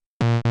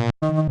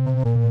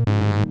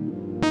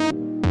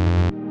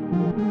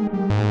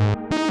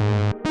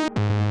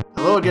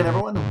Hello again,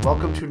 everyone, and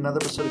welcome to another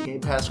episode of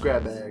Game Pass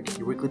Grab Bag,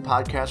 your weekly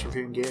podcast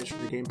reviewing games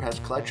from the Game Pass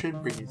collection,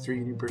 bringing you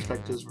 3 new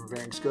perspectives from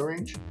varying skill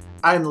range.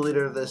 I am the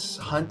leader of this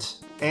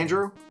hunt,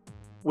 Andrew.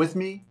 With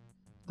me,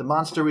 the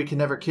monster we can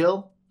never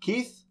kill,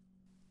 Keith.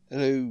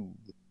 Hello.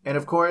 And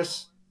of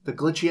course, the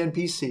glitchy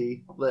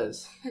NPC,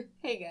 Liz.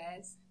 Hey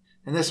guys.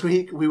 And this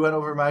week, we went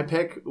over my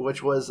pick,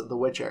 which was The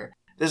Witcher.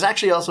 This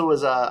actually also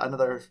was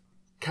another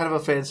kind of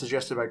a fan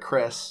suggested by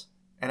Chris.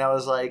 And I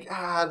was like,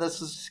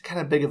 this is kind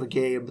of big of a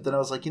game. But then I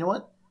was like, you know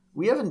what?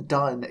 We haven't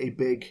done a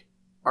big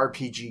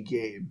RPG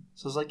game.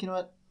 So I was like, you know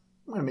what?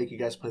 I'm going to make you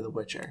guys play The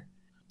Witcher.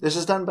 This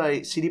is done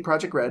by CD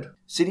Projekt Red.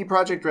 CD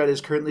Projekt Red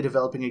is currently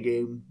developing a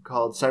game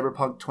called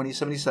Cyberpunk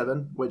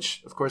 2077,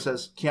 which, of course,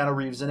 has Keanu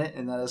Reeves in it.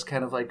 And that is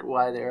kind of like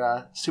why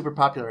they're super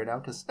popular right now,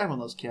 because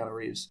everyone loves Keanu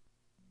Reeves.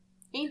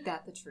 Ain't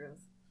that the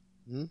truth?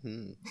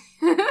 Mm-hmm.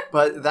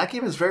 But that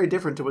game is very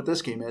different to what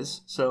this game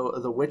is. So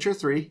The Witcher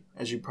 3,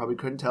 as you probably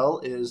couldn't tell,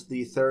 is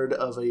the third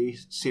of a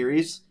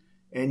series.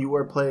 And you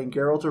are playing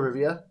Geralt of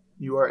Rivia.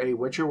 You are a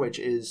Witcher, which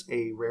is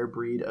a rare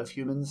breed of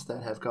humans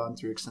that have gone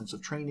through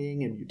extensive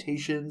training and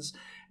mutations.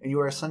 And you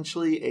are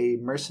essentially a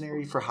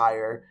mercenary for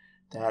hire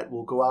that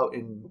will go out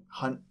and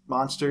hunt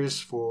monsters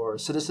for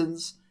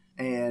citizens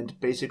and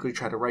basically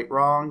try to right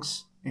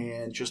wrongs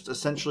and just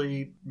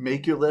essentially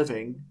make your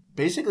living.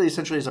 Basically,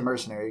 essentially as a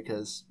mercenary,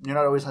 because you're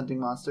not always hunting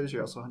monsters,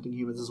 you're also hunting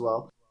humans as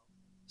well.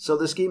 So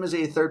this game is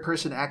a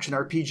third-person action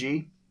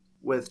RPG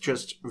with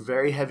just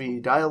very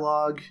heavy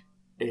dialogue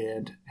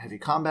and heavy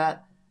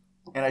combat.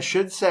 And I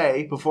should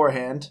say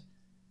beforehand,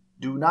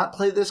 do not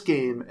play this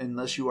game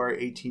unless you are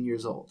 18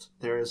 years old.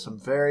 There is some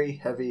very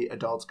heavy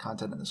adult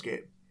content in this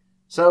game.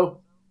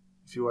 So,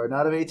 if you are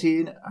not of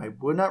 18, I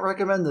would not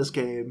recommend this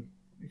game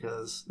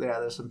because,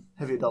 there's some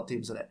heavy adult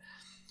themes in it.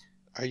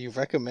 Are you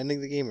recommending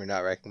the game or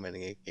not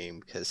recommending a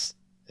game? Because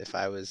if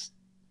I was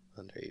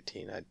under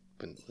 18, I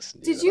wouldn't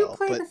listen to you Did you at all.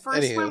 play But the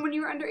first anywho, one when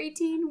you were under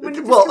 18? When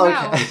did this Well, come okay.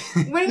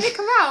 out? When did it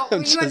come out? I'm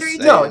Were you under just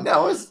 18? saying. No,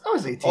 I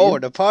was 18. Oh,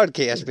 the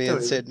podcast man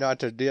Dude. said not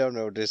to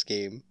download this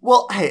game.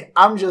 Well, hey,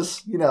 I'm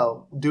just,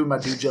 doing my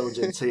due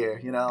diligence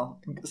here,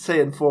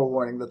 saying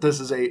forewarning that this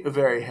is a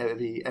very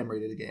heavy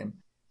M-rated game.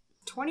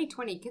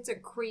 2020, kids are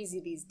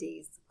crazy these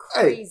days.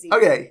 Hey, Crazy.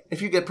 okay,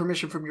 if you get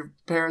permission from your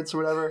parents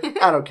or whatever,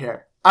 I don't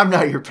care. I'm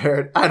not your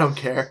parent. I don't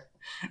care.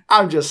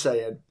 I'm just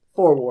saying,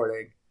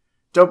 forewarning.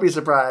 Don't be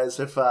surprised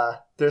if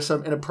there's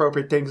some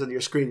inappropriate things on your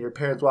screen. Your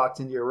parents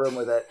walked into your room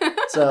with it.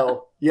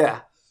 So,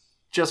 yeah,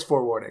 just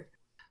forewarning.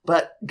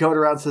 But going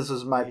around since this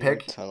was my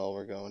pick. Tunnel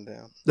we're going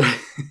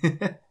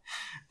down.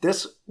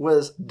 This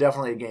was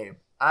definitely a game.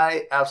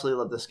 I absolutely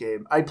love this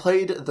game. I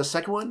played the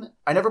second one.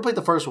 I never played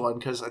the first one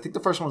because I think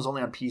the first one was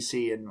only on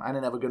PC and I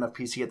didn't have a good enough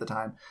PC at the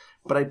time.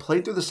 But I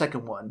played through the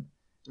second one.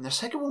 And the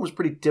second one was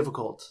pretty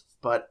difficult,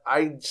 but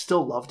I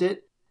still loved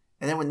it.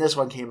 And then when this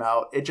one came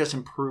out, it just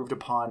improved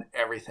upon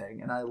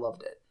everything, and I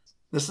loved it.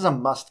 This is a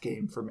must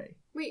game for me.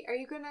 Wait, are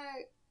you going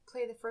to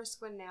play the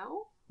first one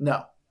now?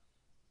 No.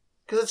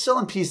 Because it's still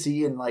on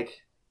PC, and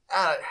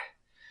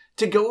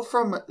to go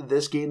from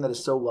this game that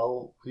is so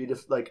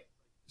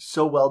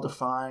well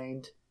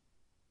defined,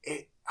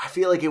 I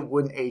feel like it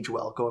wouldn't age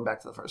well going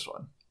back to the first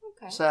one.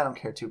 Okay. So I don't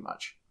care too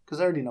much,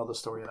 because I already know the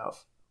story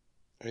enough.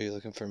 Are you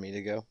looking for me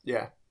to go?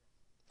 Yeah.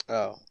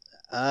 Oh.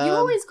 You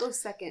always go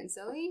second,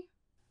 silly.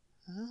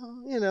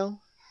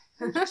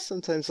 I just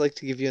sometimes like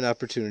to give you an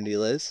opportunity,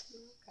 Liz.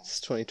 Okay. It's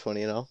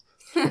 2020 and all.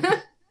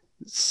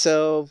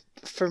 So,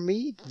 for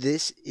me,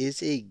 this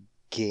is a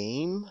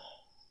game.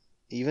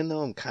 Even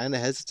though I'm kind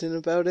of hesitant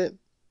about it,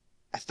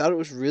 I thought it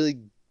was really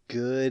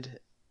good.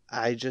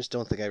 I just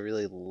don't think I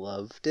really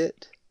loved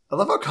it. I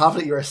love how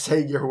confident you are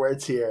saying your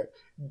words here.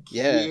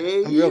 Yeah,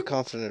 I'm real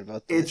confident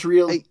about this. It's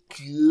real good.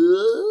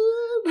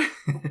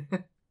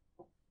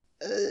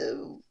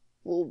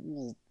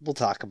 We'll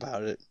talk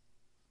about it.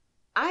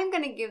 I'm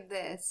going to give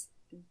this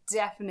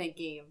definite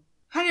game.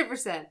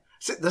 100%.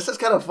 See, this is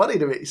kind of funny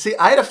to me. See,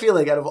 I had a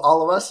feeling out of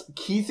all of us,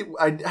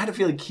 I had a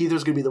feeling Keith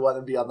was going to be the one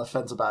to be on the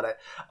fence about it.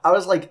 I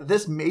was like,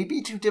 this may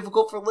be too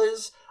difficult for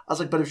Liz. I was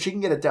like, but if she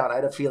can get it down, I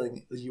had a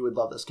feeling you would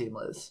love this game,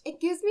 Liz. It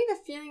gives me the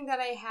feeling that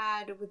I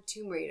had with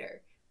Tomb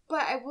Raider.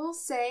 But I will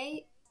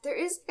say, there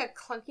is a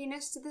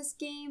clunkiness to this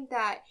game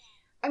that,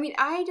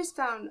 I just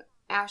found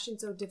Ashen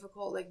so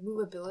difficult,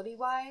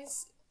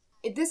 movability-wise.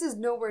 This is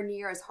nowhere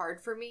near as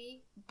hard for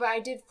me, but I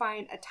did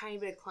find a tiny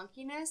bit of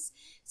clunkiness.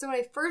 So when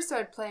I first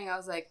started playing, I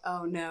was like,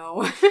 oh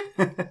no.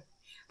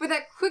 But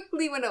that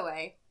quickly went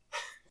away.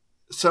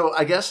 So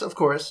I guess, of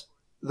course,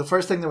 the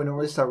first thing that we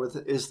normally start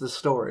with is the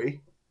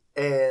story.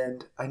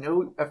 And I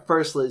know at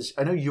first, Liz,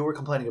 I know you were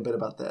complaining a bit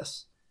about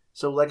this.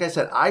 So like I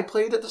said, I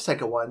played at the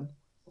second one.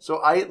 So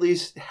I at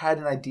least had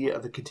an idea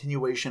of the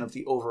continuation of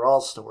the overall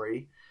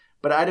story.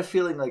 But I had a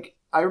feeling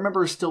I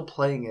remember still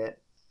playing it.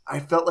 I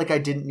felt like I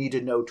didn't need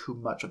to know too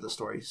much of the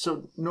story.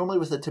 So normally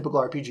with a typical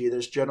RPG,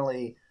 there's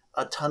generally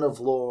a ton of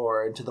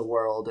lore into the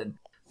world and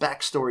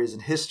backstories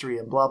and history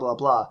and blah, blah,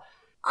 blah.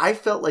 I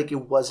felt like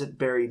it wasn't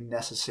very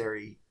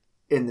necessary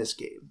in this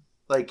game.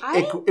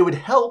 It would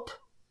help,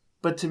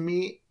 but to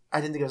me,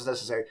 I didn't think it was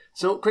necessary.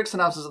 So, quick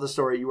synopsis of the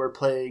story. You were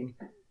playing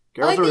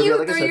I like Geralt of that Rivia, you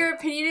like I throw said. your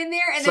opinion in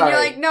there, and Sorry. then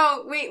you're like,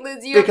 no, wait,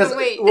 Liz, you have to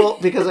wait. Well,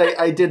 because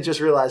I did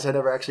just realize I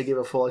never actually gave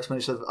a full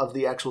explanation of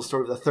the actual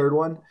story of the third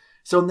one.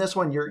 So in this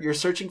one, you're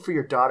searching for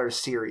your daughter,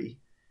 Ciri.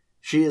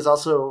 She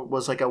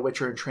was like a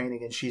Witcher in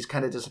training, and she's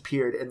kind of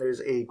disappeared, and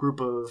there's a group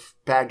of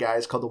bad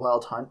guys called the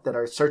Wild Hunt that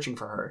are searching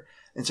for her.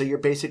 And so you're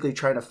basically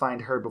trying to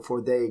find her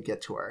before they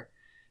get to her.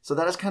 So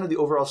that is kind of the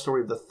overall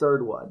story of the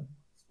third one.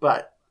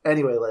 But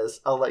anyway, Liz,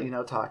 I'll let you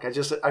know talk.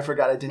 I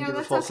forgot I didn't give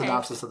a full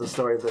synopsis of the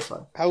story of this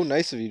one. How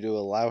nice of you to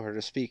allow her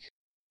to speak.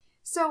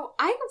 So,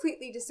 I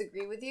completely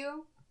disagree with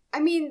you. I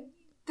mean,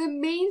 the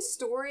main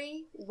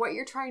story, what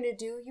you're trying to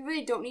do, you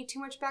really don't need too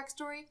much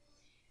backstory.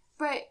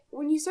 But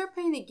when you start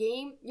playing the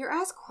game, you're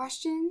asked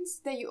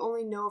questions that you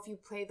only know if you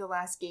play the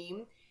last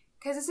game.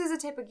 Because this is a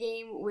type of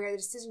game where the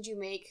decisions you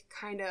make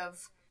kind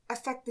of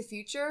affect the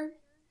future.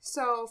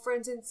 So, for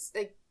instance,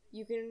 like,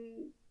 you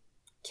can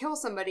kill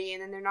somebody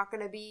and then they're not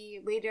going to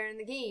be later in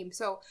the game.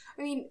 So,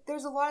 I mean,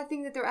 there's a lot of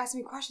things that they're asking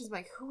me questions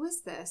like, who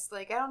is this?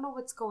 Like, I don't know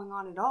what's going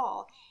on at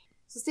all.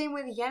 So same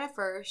with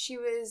Yennefer, she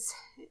was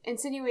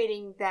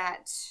insinuating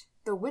that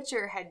the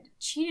Witcher had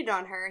cheated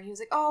on her, and he was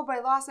like, oh, but I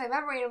lost my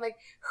memory. And I'm like,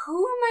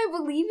 who am I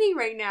believing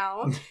right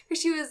now?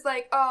 Because she was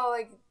like, oh,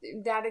 like,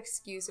 that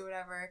excuse or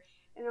whatever.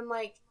 And I'm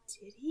like,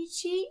 did he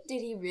cheat?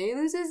 Did he really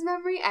lose his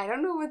memory? I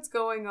don't know what's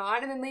going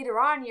on. And then later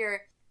on,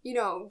 you're,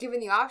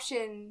 given the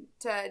option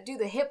to do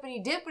the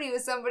hippity-dippity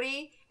with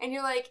somebody, and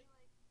you're like,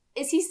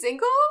 is he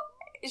single?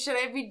 Should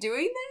I be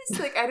doing this?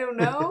 Like, I don't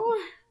know.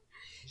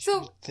 So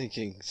You're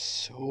thinking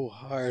so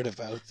hard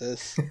about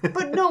this.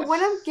 But no,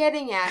 what I'm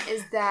getting at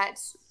is that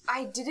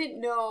I didn't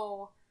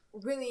know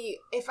really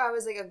if I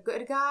was like a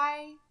good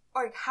guy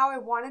or like how I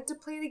wanted to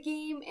play the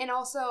game. And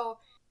also,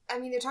 I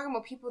mean, they're talking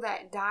about people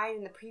that died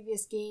in the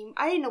previous game.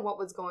 I didn't know what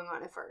was going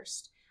on at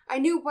first. I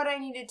knew what I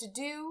needed to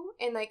do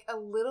and like a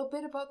little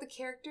bit about the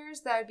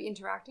characters that I'd be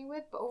interacting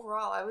with. But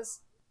overall,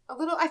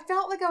 I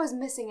felt like I was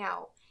missing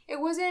out. It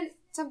wasn't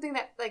something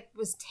that like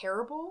was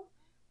terrible.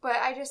 But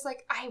I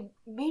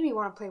made me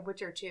want to play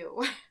Witcher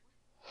 2.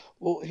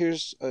 Well,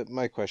 here's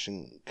my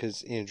question,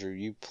 because Andrew,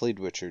 you played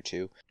Witcher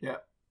 2. Yeah.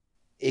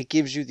 It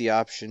gives you the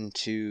option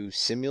to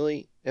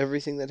simulate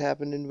everything that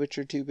happened in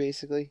Witcher 2,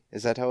 basically.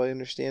 Is that how I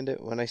understand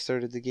it when I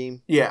started the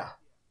game? Yeah.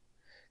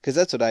 Because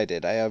that's what I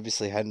did. I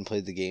obviously hadn't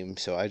played the game,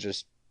 so I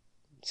just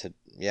said,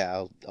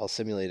 yeah, I'll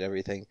simulate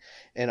everything.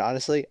 And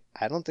honestly,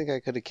 I don't think I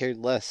could have cared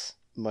less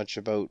much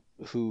about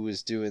who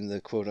was doing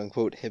the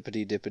quote-unquote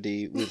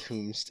hippity-dippity with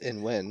whom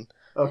and when.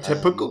 Oh,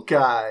 typical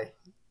guy.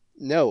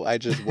 No, I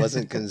just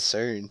wasn't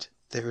concerned.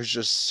 There was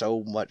just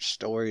so much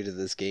story to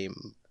this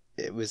game.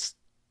 It was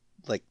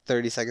like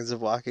 30 seconds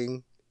of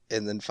walking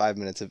and then 5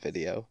 minutes of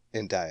video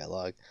and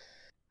dialogue.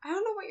 I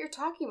don't know what you're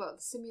talking about.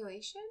 The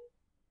simulation?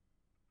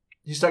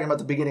 He's talking about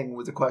the beginning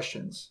with the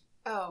questions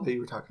Oh. that you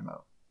were talking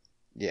about.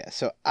 Yeah,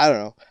 so I don't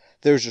know.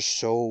 There was just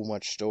so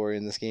much story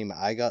in this game.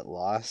 I got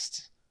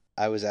lost.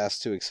 I was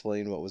asked to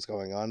explain what was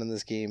going on in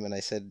this game, and I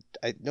said,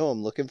 I know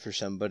I'm looking for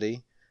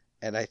somebody.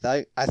 And I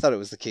thought it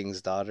was the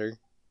king's daughter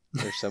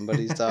or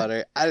somebody's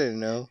daughter. I didn't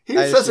know. He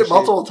says it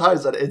multiple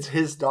times that it's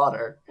his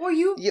daughter. Well,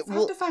 you have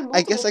to find multiple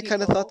I guess I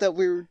kind of people. thought that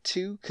we were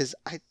too, because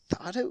I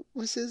thought it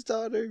was his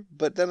daughter,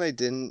 but then I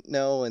didn't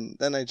know, and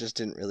then I just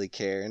didn't really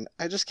care, and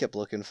I just kept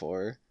looking for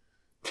her.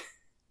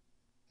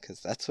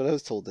 Because that's what I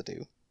was told to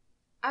do.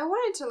 I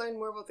wanted to learn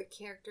more about the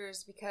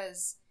characters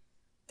because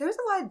there's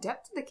a lot of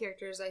depth to the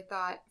characters, I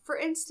thought. For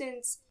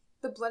instance,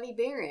 the Bloody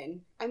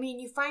Baron. I mean,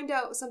 you find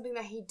out something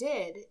that he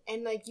did,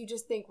 and like you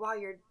just think, wow,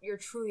 you're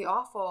truly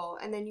awful.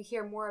 And then you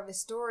hear more of his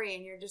story,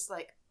 and you're just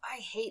like, I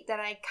hate that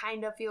I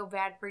kind of feel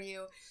bad for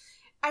you.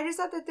 I just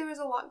thought that there was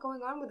a lot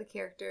going on with the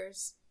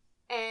characters.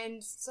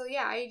 And so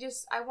yeah,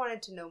 I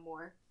wanted to know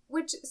more.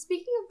 Which,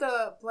 speaking of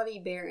the Bloody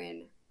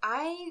Baron,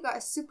 I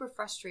got super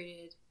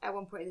frustrated at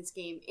one point in this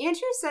game.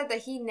 Andrew said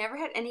that he never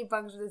had any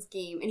bugs with this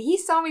game, and he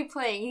saw me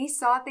playing, and he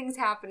saw things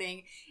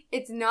happening.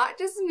 It's not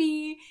just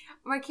me.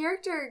 My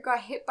character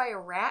got hit by a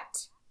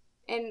rat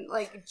and,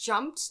 like,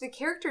 jumped. The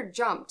character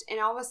jumped,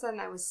 and all of a sudden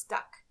I was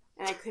stuck,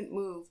 and I couldn't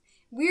move.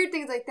 Weird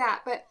things like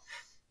that, but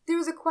there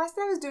was a quest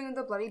that I was doing with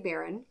the Bloody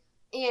Baron,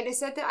 and it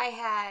said that I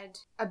had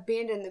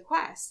abandoned the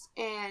quest,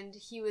 and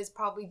he was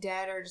probably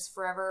dead or just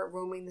forever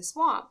roaming the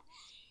swamp.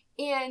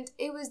 And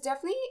it was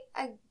definitely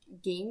a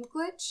game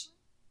glitch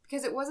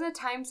because it wasn't a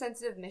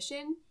time-sensitive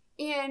mission.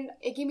 And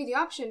it gave me the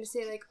option to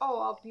say, like,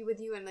 oh, I'll be with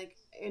you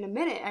in a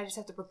minute. I just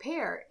have to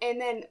prepare. And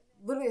then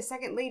literally a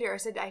second later, I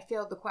said I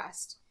failed the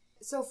quest.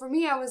 So for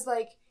me, I was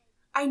like,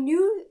 I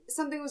knew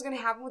something was going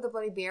to happen with the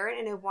Bloody Baron,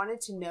 and I wanted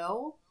to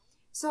know.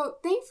 So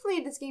thankfully,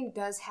 this game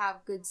does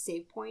have good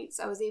save points.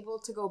 I was able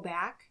to go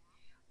back.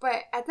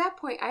 But at that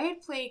point, I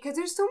had played, because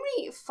there's so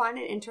many fun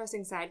and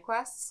interesting side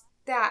quests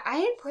that I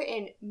had put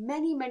in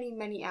many, many,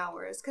 many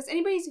hours. Because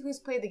anybody who's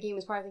played the game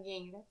is probably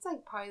thinking, that's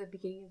like probably the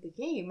beginning of the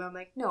game. I'm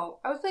like, no,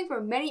 I was playing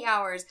for many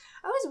hours.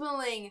 I was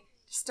willing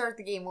to start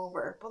the game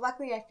over. But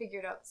luckily I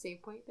figured out the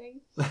save point thing.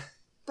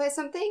 But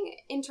something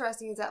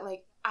interesting is that,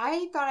 like,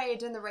 I thought I had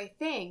done the right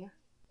thing.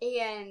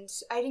 and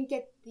I didn't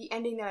get the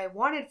ending that I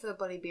wanted for the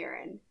Bloody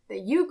Baron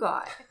that you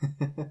got.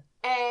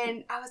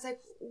 And I was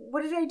like,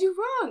 what did I do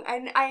wrong?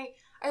 And I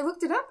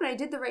looked it up and I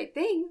did the right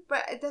thing,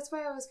 but that's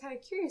why I was kind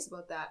of curious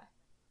about that.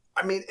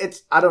 I mean,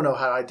 I don't know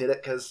how I did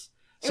it, because...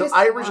 So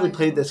I originally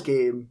played this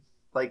game,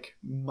 like,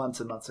 months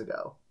and months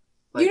ago.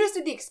 Like, you just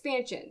did the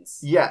expansions.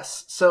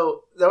 Yes.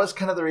 So that was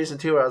kind of the reason,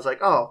 too, where I was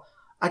like, oh,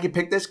 I could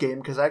pick this game,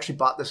 because I actually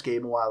bought this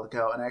game a while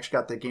ago, and I actually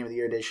got the Game of the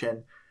Year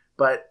edition,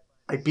 but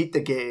I beat the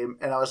game,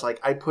 and I was like,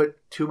 I put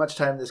too much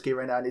time in this game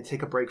right now, I need to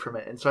take a break from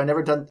it. And so I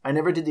never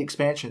did the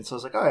expansion, so I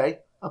was like, all right,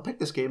 I'll pick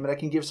this game, and I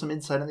can give some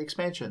insight on the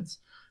expansions.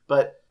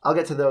 But I'll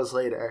get to those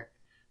later.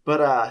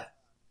 But,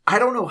 I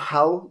don't know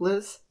how,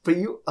 Liz, but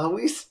you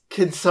always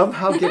can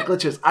somehow get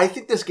glitches. I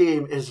think this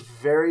game is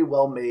very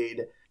well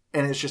made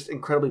and it's just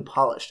incredibly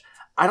polished.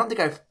 I don't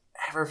think I've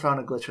ever found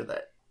a glitch with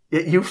it.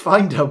 Yet you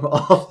find them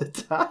all the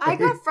time. I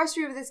got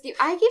frustrated with this game.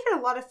 I gave it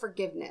a lot of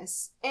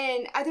forgiveness.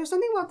 And there's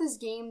something about this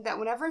game that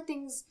whenever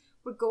things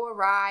would go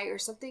awry or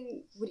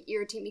something would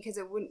irritate me because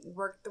it wouldn't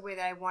work the way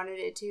that I wanted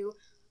it to,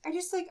 I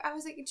was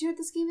like, do you know,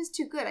 this game is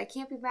too good. I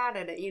can't be mad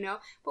at it, you know?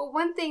 But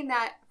one thing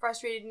that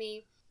frustrated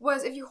me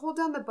was if you hold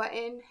down the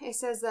button, it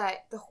says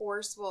that the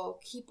horse will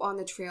keep on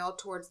the trail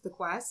towards the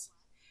quest.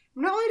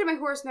 Not only did my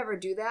horse never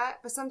do that,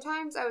 but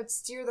sometimes I would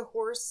steer the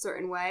horse a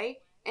certain way,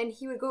 and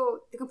he would go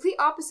the complete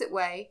opposite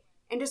way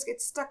and just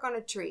get stuck on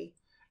a tree.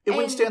 It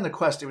wouldn't stay on the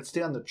quest, it would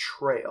stay on the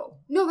trail.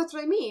 No, that's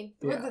what I mean.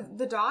 Yeah. With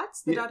the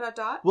dots? The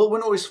dot? Well, it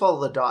wouldn't always follow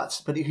the dots,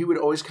 but he would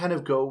always kind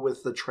of go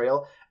with the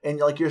trail, and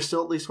like you're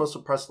still at least supposed to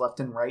press left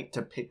and right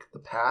to pick the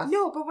path.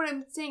 No, but what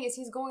I'm saying is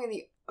he's going in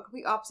the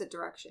complete opposite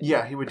direction.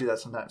 Yeah, he would do that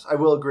sometimes. I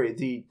will agree.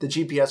 The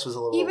GPS was a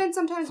little even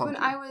sometimes funky.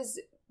 when I was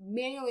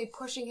manually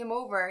pushing him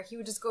over, he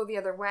would just go the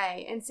other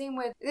way. And same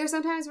with, there's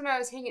sometimes when I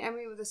was hitting an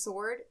enemy with a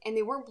sword and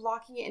they weren't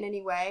blocking it in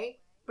any way,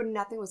 but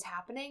nothing was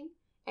happening,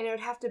 and I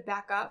would have to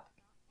back up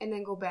and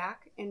then go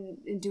back and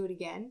do it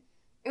again.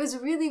 It was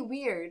really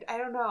weird. I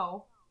don't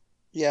know.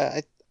 Yeah,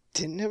 I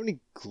didn't have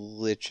any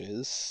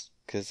glitches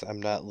because I'm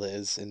not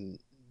Liz and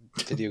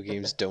video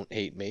games don't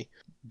hate me.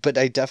 But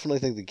I definitely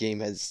think the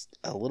game is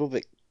a little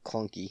bit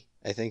clunky.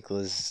 I think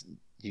Liz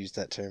used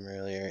that term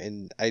earlier,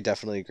 and I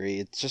definitely agree.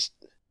 It's just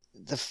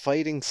the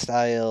fighting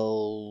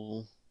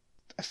style.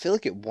 I feel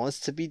like it wants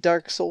to be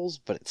Dark Souls,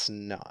 but it's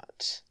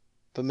not.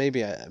 But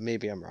maybe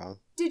I'm wrong.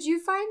 Did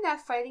you find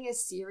that fighting as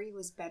Ciri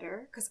was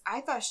better? Because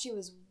I thought she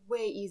was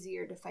way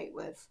easier to fight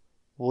with.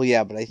 Well,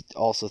 yeah, but I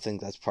also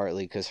think that's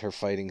partly because her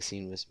fighting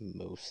scene was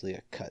mostly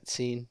a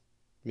cutscene.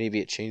 Maybe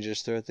it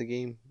changes throughout the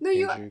game. No,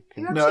 you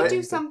actually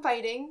do some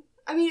fighting.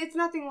 I mean, it's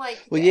nothing like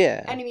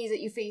enemies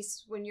that you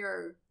face when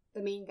you're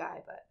the main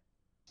guy, but...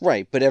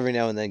 Right, but every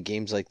now and then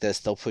games like this,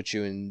 they'll put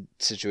you in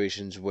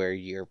situations where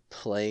you're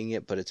playing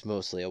it, but it's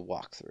mostly a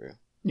walkthrough.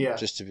 Yeah.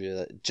 Just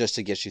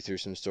to get you through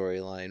some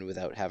storyline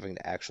without having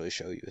to actually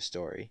show you a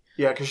story.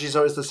 Yeah, because she's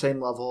always the same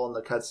level in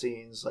the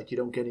cutscenes. Like, you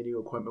don't get any new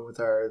equipment with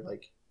her.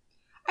 Like,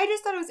 I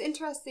just thought it was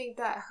interesting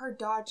that her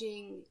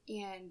dodging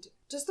and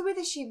just the way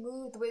that she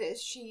moved, the way that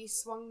she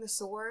swung the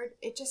sword,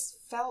 it just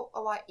felt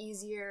a lot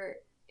easier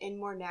and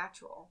more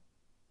natural.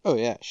 Oh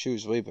yeah, she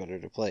was way better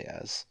to play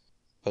as.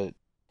 But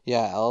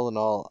yeah, all in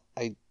all,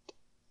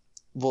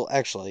 well,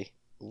 actually,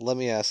 let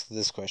me ask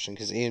this question,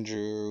 because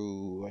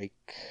Andrew, I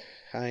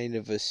kind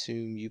of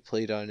assume you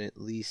played on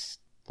at least,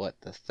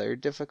 the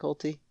third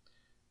difficulty?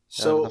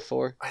 So, out of the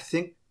 4? I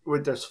think,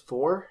 there's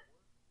 4?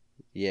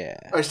 Yeah.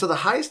 Alright, so the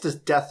highest is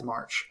Death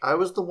March. I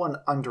was the one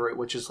under it,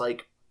 which is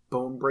like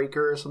Bone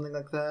Breaker or something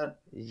like that.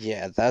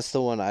 Yeah, that's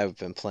the one I've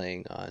been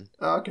playing on.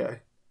 Oh,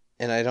 okay.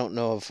 And I don't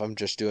know if I'm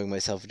just doing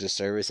myself a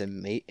disservice,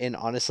 and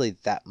honestly,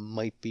 that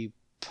might be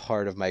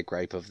part of my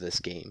gripe of this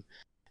game,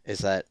 is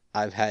that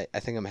I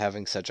think I'm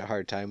having such a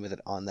hard time with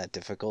it on that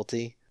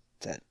difficulty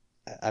that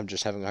I'm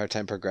just having a hard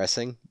time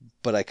progressing,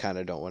 but I kind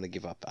of don't want to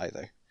give up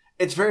either.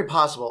 It's very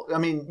possible. I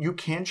mean, you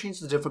can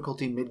change the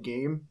difficulty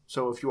mid-game,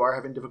 so if you are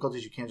having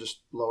difficulties, you can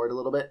just lower it a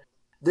little bit.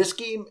 This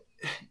game,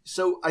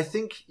 so I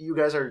think you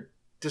guys are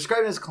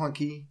describing it as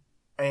clunky,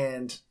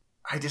 and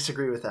I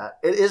disagree with that.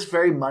 It is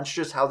very much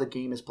just how the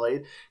game is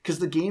played, because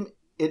the game,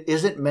 it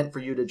isn't meant for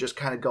you to just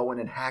kind of go in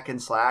and hack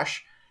and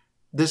slash.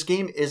 This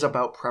game is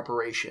about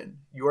preparation.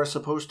 You are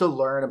supposed to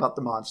learn about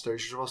the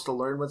monsters. You're supposed to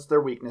learn what's their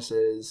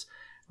weaknesses,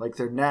 like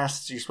their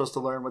nests. You're supposed to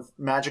learn what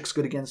magic's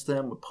good against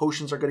them, what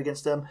potions are good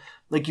against them.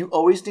 Like, you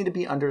always need to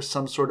be under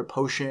some sort of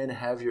potion,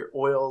 have your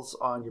oils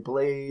on your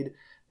blade,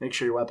 make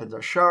sure your weapons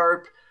are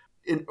sharp.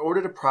 In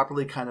order to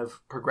properly kind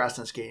of progress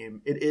in this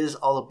game, it is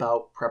all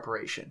about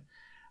preparation.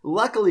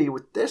 Luckily,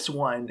 with this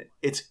one,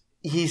 it's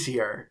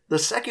easier. The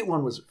second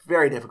one was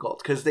very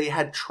difficult because they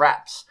had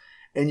traps.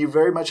 And you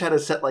very much had to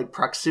set like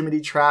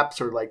proximity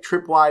traps or like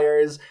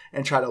tripwires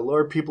and try to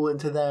lure people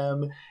into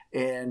them.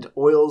 And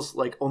oils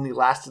like only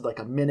lasted like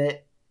a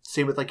minute.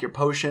 Same with like your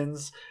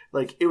potions.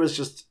 Like, it was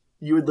just,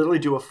 you would literally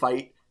do a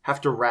fight, have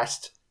to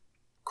rest,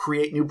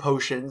 create new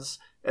potions,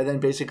 and then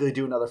basically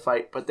do another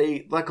fight. But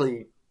they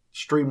luckily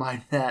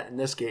streamlined that in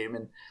this game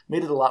and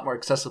made it a lot more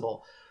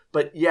accessible.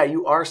 But yeah,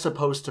 you are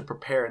supposed to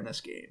prepare in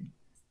this game.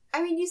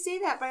 I mean, you say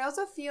that, but I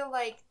also feel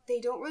like they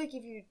don't really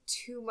give you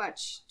too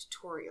much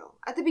tutorial.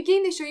 At the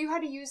beginning, they show you how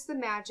to use the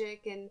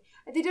magic, and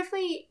they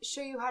definitely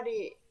show you how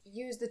to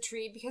use the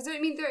tree, because, I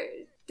mean,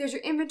 there's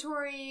your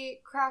inventory,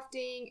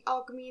 crafting,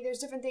 alchemy, there's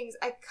different things.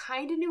 I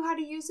kind of knew how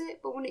to use it,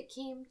 but when it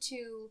came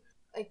to,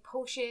 like,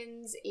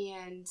 potions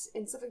and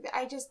stuff like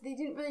that, they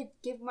didn't really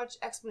give much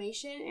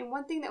explanation. And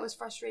one thing that was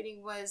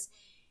frustrating was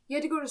you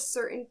had to go to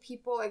certain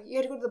people, like, you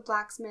had to go to the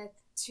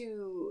blacksmith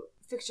to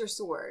fix your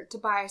sword, to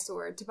buy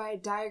a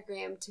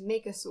diagram to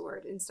make a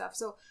sword and stuff.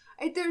 So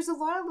there's a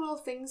lot of little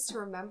things to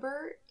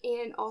remember,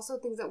 and also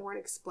things that weren't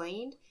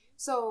explained.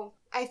 So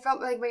I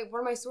felt like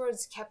one of my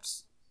swords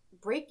kept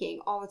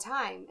breaking all the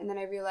time, and then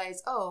I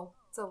realized, oh,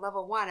 it's a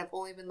level 1. I've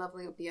only been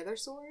leveling up the other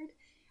sword.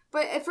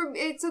 But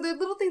so there are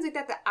little things like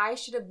that I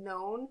should have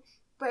known.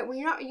 But when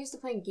you're not used to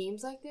playing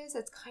games like this,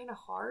 it's kind of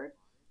hard.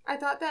 I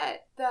thought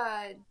that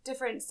the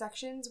different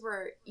sections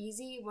were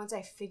easy once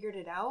I figured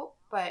it out,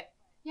 but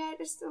yeah, I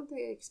just don't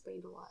think it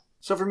explained a lot.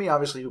 So for me,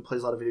 obviously, who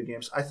plays a lot of video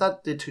games, I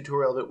thought the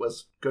tutorial of it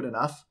was good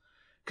enough.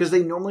 Because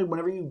they normally,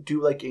 whenever you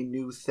do like a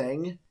new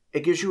thing,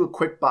 it gives you a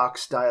quick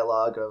box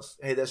dialogue of,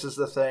 hey, this is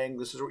the thing,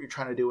 this is what you're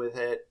trying to do with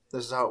it,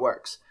 this is how it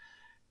works.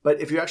 But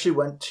if you actually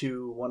went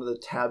to one of the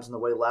tabs on the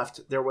way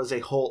left, there was a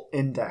whole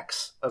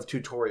index of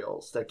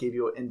tutorials that gave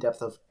you an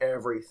in-depth of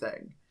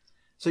everything.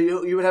 So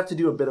you would have to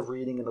do a bit of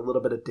reading and a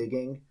little bit of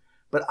digging.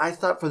 But I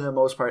thought for the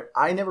most part,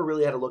 I never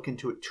really had to look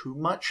into it too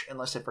much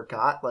unless I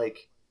forgot,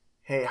 like,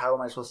 hey, how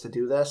am I supposed to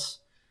do this?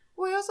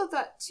 Well, I also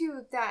thought,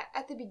 too, that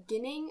at the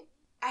beginning,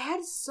 I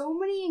had so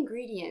many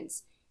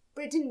ingredients,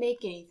 but it didn't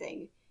make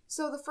anything.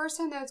 So the first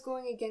time that I was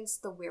going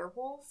against the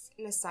werewolf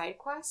in a side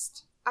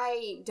quest,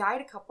 I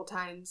died a couple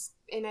times,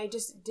 and I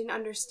just didn't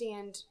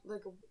understand,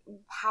 like,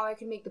 how I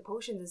could make the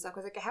potions and stuff,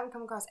 because, like, I haven't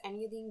come across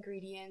any of the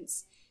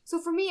ingredients. So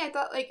for me, I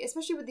thought, like,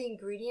 especially with the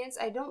ingredients,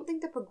 I don't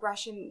think the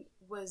progression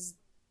was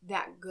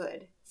that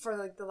good for,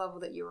 like, the level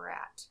that you were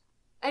at.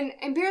 And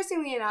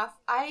embarrassingly enough,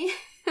 I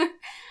played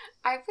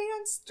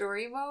on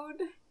story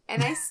mode,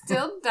 and I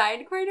still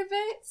died quite a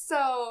bit,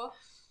 so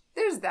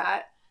there's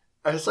that.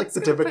 I just like the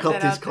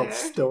difficulties called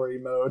story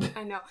mode.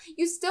 I know.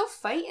 You still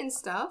fight and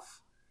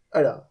stuff.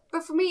 I know.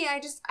 But for me, I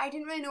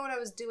didn't really know what I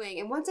was doing.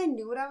 And once I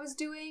knew what I was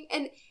doing,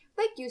 and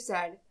like you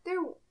said, there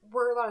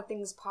were a lot of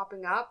things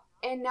popping up.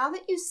 And now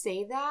that you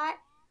say that,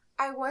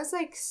 I was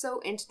like so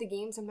into the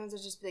game. Sometimes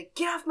I'd just be like,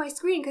 get off my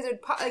screen, because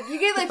like you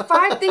get like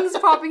 5 things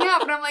popping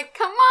up, and I'm like,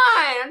 come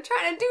on, I'm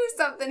trying to do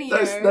something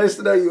here. Nice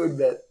to know you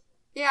admit.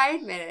 Yeah, I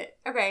admit it.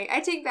 Okay,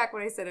 I take back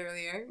what I said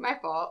earlier. My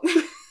fault.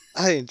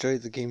 I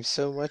enjoyed the game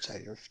so much,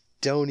 I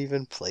don't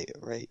even play it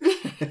right.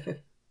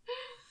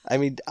 I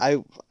mean,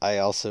 I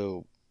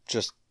also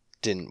just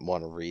didn't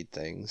want to read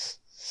things,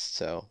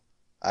 so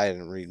I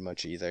didn't read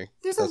much either.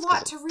 There's a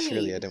lot to read.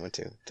 Clearly I didn't want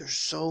to. There's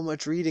so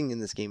much reading in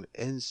this game,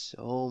 and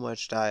so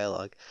much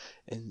dialogue,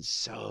 and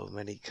so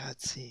many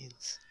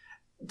cutscenes.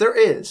 There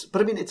is,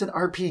 but I mean, it's an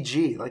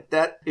RPG. Like,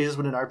 that is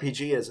what an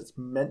RPG is. It's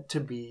meant to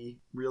be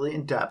really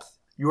in-depth.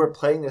 You are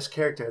playing this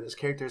character. This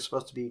character is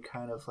supposed to be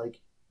kind of like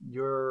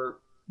your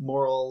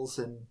morals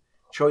and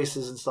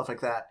choices and stuff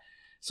like that.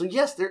 So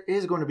yes, there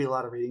is going to be a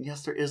lot of reading.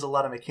 Yes, there is a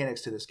lot of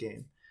mechanics to this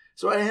game.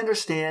 So I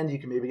understand you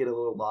can maybe get a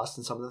little lost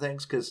in some of the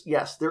things, because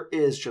yes, there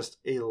is just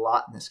a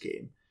lot in this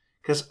game.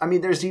 Because, I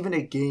mean, there's even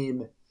a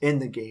game in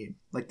the game.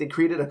 Like, they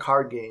created a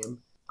card game,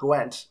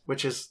 Gwent,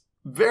 which is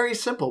very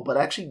simple, but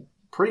actually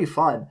pretty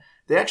fun.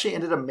 They actually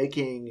ended up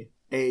making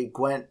a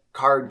Gwent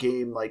card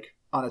game, like,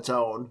 on its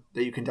own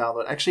that you can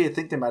download. Actually, I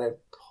think they might have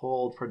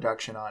pulled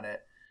production on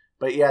it.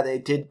 But yeah, they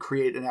did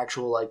create an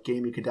actual like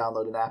game you could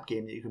download, an app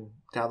game that you can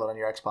download on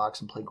your Xbox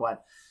and play Gwent.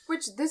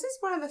 Which, this is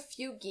one of the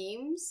few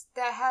games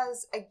that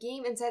has a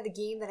game inside the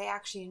game that I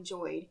actually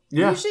enjoyed.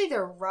 Yeah. Usually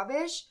they're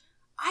rubbish.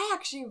 I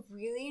actually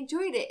really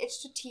enjoyed it. It's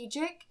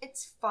strategic.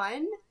 It's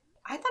fun.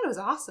 I thought it was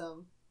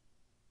awesome.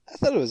 I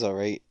thought it was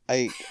alright.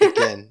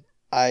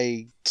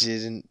 I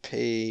didn't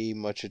pay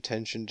much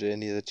attention to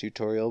any of the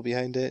tutorial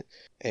behind it.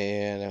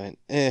 And I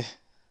went,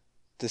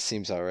 this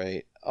seems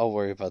alright. I'll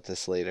worry about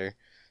this later.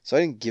 So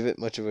I didn't give it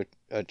much of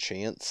a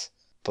chance,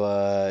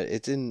 but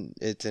it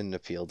didn't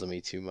appeal to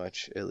me too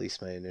much, at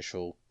least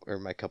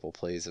my couple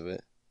plays of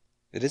it.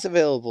 It is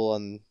available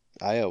on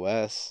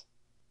iOS.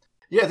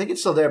 Yeah, I think it's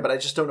still there, but I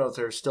just don't know if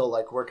they're still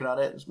like working on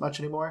it as much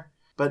anymore.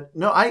 But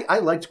no, I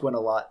liked Gwent a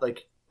lot.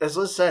 Like, as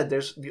Liz said,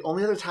 there's the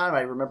only other time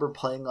I remember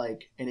playing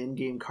like an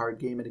in-game card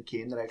game in a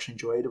game that I actually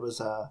enjoyed was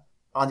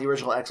on the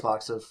original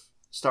Xbox of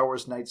Star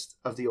Wars Knights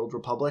of the Old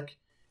Republic.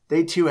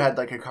 They too had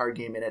like a card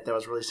game in it that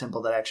was really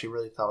simple that I actually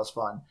really thought was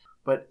fun.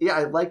 But yeah,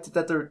 I liked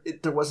that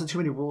there wasn't too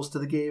many rules to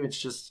the game.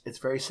 It's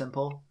very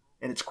simple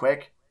and it's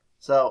quick.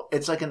 So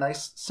it's like a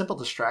nice, simple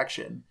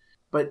distraction.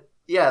 But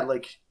yeah,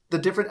 like the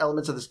different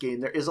elements of this game,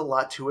 there is a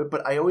lot to it,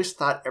 but I always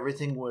thought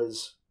everything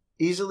was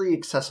easily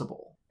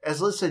accessible. As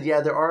Liz said,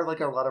 yeah, there are like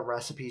a lot of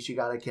recipes you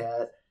gotta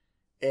get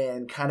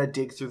and kind of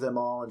dig through them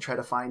all and try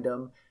to find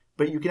them.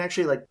 But you can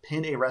actually like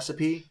pin a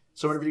recipe.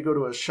 So whenever you go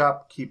to a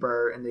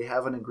shopkeeper and they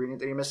have an ingredient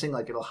that you're missing,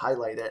 like it'll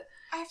highlight it.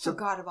 I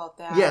forgot about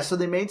that. Yeah, so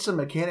they made some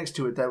mechanics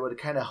to it that would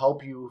kind of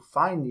help you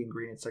find the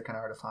ingredients that are kind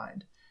of hard to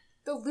find.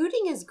 The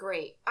looting is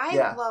great.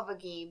 I love a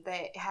game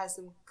that has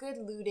some good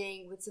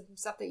looting with some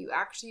stuff that you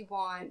actually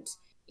want.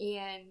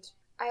 And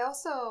I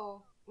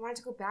also wanted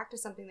to go back to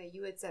something that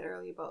you had said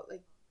earlier about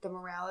like the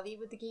morality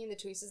with the game, the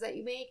choices that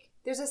you make.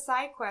 There's a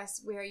side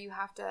quest where you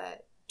have to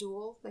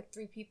duel like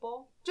 3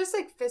 people, just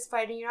like fist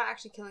fighting. You're not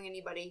actually killing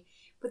anybody,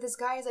 but this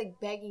guy is like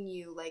begging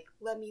you, like,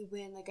 let me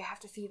win, like I have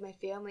to feed my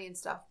family and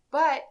stuff.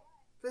 But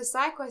for the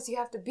side quest, you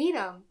have to beat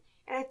him.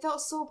 And I felt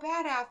so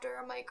bad after.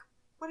 I'm like,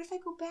 what if I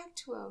go back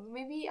to him?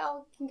 Maybe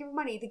can give him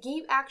money. The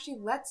game actually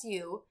lets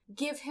you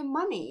give him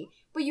money,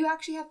 but you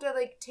actually have to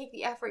like take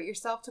the effort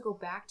yourself to go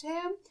back to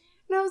him.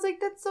 And I was like,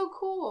 that's so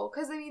cool.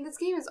 Because I mean, this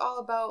game is all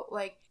about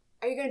like,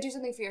 are you going to do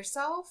something for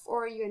yourself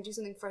or are you going to do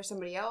something for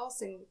somebody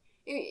else? And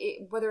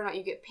whether or not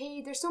you get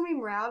paid, there's so many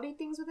morality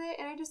things with it.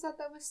 And I just thought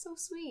that was so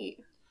sweet.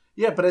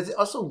 Yeah, but I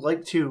also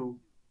like to,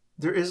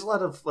 there is a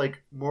lot of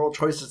like moral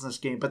choices in this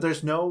game, but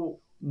there's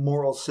no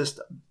moral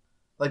system.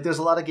 Like, there's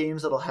a lot of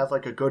games that'll have,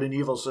 like, a good and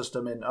evil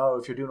system, and,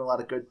 if you're doing a lot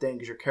of good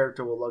things, your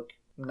character will look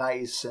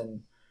nice,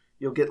 and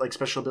you'll get, like,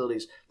 special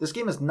abilities. This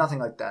game is nothing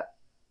like that.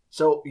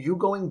 So, you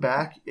going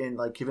back and,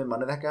 like, giving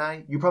money to that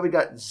guy, you probably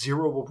got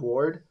 0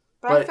 reward.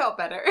 But I felt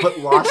better. but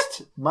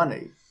lost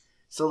money.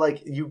 So,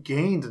 like, you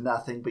gained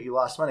nothing, but you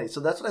lost money. So,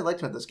 that's what I liked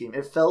about this game.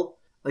 It felt,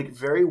 like,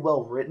 very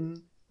well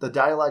written. The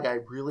dialogue I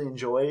really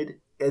enjoyed.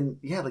 And,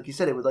 yeah, like you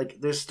said, it would, like,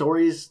 there's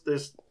stories,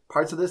 there's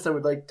parts of this that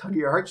would, like, tug at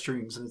your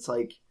heartstrings, and it's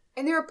like...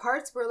 And there were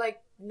parts where, like,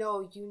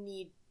 no, you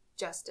need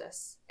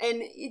justice.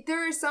 And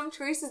there are some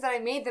choices that I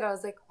made that I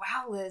was like,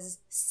 wow, Liz,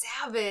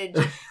 savage.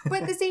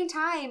 But at the same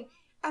time,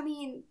 I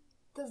mean,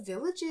 the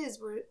villages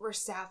were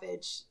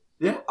savage.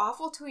 Yeah. They were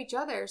awful to each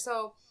other.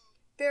 So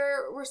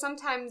there were some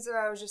times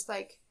where I was just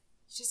like,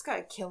 you just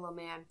gotta kill him,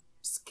 man.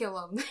 Just kill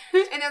him.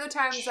 And other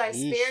times I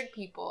spared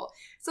people.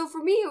 So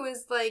for me, it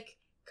was, like,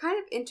 kind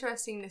of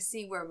interesting to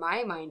see where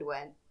my mind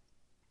went.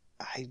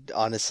 I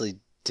honestly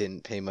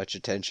didn't pay much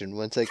attention.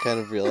 Once I kind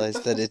of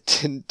realized that it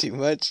didn't do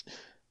much,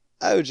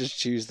 I would just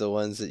choose the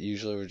ones that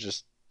usually were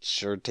just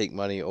sure take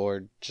money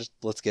or just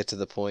let's get to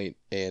the point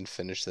and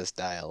finish this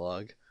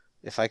dialogue.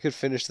 If I could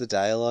finish the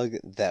dialogue,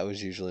 that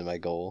was usually my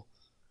goal.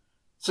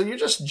 So you're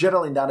just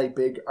generally not a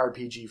big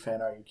RPG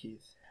fan, are you,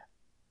 Keith?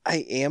 I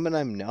am and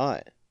I'm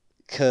not.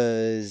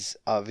 Because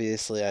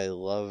obviously I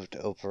loved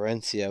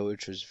Operencia,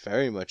 which was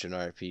very much an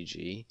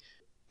RPG,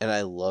 and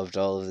I loved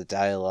all of the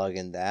dialogue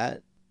in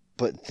that.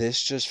 But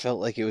this just felt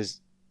like it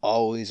was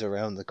always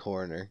around the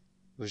corner.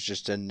 It was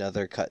just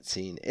another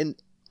cutscene. And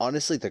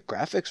honestly, the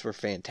graphics were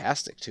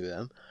fantastic to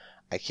them.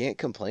 I can't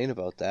complain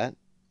about that.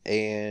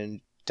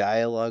 And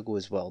dialogue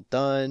was well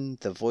done.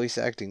 The voice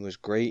acting was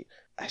great.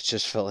 I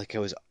just felt like I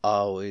was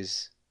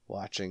always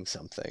watching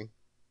something.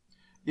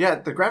 Yeah,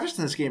 the graphics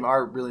in this game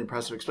are really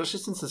impressive,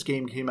 especially since this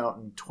game came out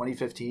in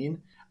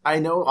 2015. I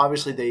know,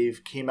 obviously,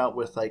 they've came out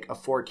with, like, a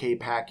 4K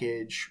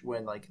package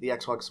when, like, the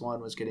Xbox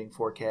One was getting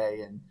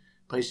 4K and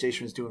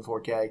PlayStation was doing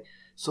 4K.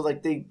 So,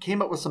 like, they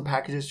came up with some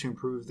packages to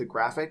improve the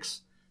graphics.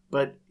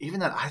 But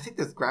even then, I think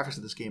the graphics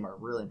of this game are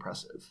really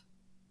impressive.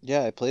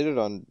 Yeah, I played it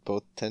on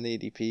both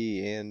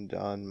 1080p and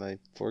on my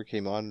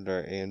 4K monitor,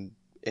 and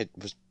it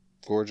was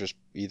gorgeous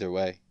either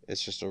way.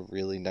 It's just a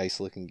really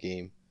nice-looking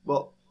game.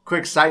 Well,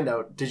 quick side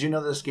note. Did you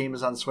know this game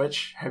is on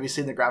Switch? Have you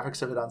seen the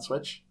graphics of it on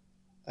Switch?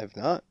 I've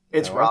not.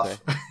 It's How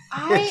rough.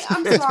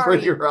 I'm It's sorry.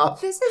 pretty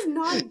rough. This is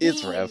not a game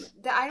It's rough.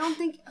 that I don't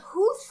think...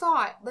 Who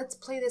thought, let's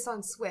play this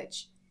on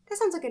Switch? That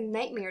sounds like a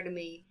nightmare to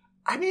me.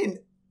 I mean...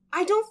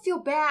 I don't feel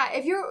bad.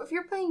 If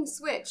you're playing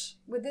Switch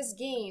with this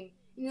game,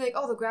 and you're like,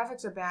 oh, the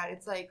graphics are bad,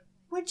 it's like,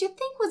 what'd you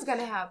think was going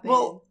to happen?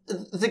 Well,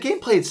 the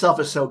gameplay itself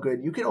is so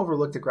good, you can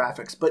overlook the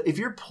graphics. But if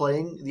you're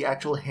playing the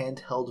actual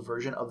handheld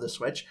version of the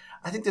Switch,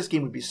 I think this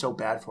game would be so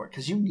bad for it,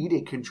 because you need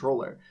a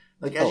controller.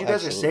 Like, as you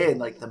guys absolutely. are saying,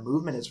 like, the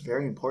movement is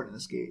very important in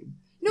this game.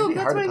 no, It'd be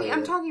that's hard what to I play mean. I'm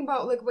with it. talking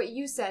about, like, what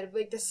you said,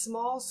 like, the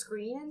small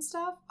screen and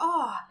stuff.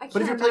 Oh, I can't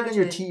But if you're playing on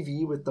your imagine.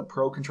 TV with the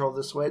Pro Control of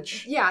the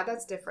Switch, Yeah,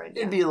 that's different.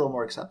 it'd be a little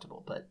more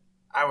acceptable, but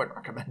I wouldn't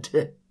recommend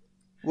it.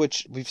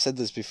 Which, we've said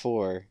this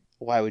before,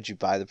 why would you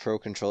buy the Pro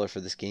Controller for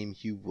this game?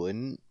 You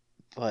wouldn't.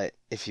 But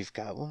if you've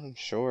got one,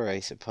 sure,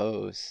 I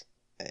suppose.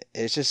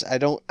 It's just, I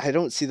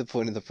don't see the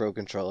point of the Pro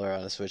Controller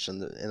on a Switch in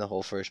the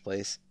whole first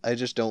place. I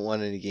just don't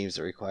want any games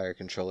that require a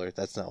controller.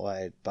 That's not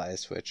why I'd buy a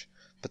Switch.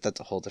 But that's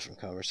a whole different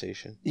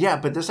conversation. Yeah,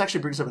 but this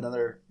actually brings up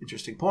another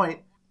interesting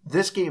point.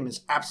 This game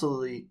is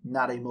absolutely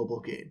not a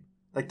mobile game.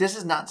 Like, this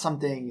is not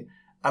something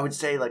I would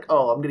say, like,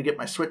 oh, I'm going to get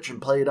my Switch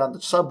and play it on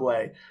the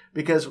subway.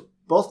 Because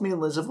both me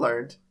and Liz have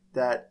learned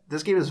that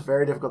this game is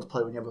very difficult to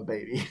play when you have a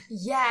baby.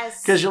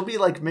 Yes. Because you'll be,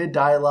 like,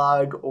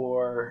 mid-dialogue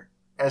or,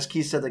 as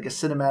Keith said, like a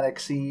cinematic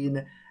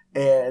scene,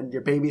 and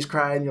your baby's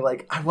crying, you're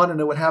like, I want to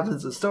know what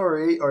happens in the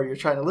story, or you're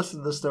trying to listen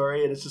to the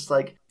story, and it's just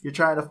like, you're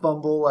trying to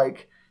fumble,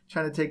 like,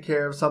 trying to take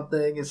care of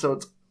something, and so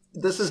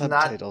this is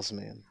Subtitles,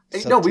 man.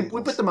 No, we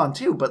Subtitles. put them on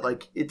too, but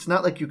like it's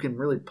not like you can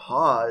really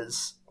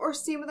pause. Or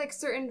same with like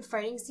certain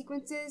fighting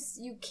sequences,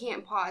 you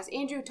can't pause.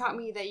 Andrew taught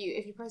me that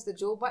if you press the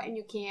dual button,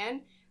 you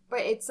can, But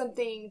it's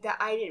something that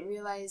I didn't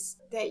realize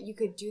that you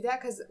could do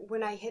that, because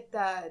when I hit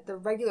the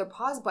regular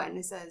pause button,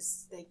 it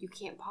says like you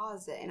can't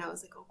pause it, and I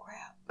was like, oh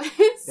crap.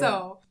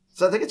 So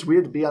I think it's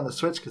weird to be on the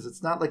Switch because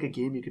it's not like a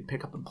game you can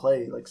pick up and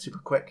play like super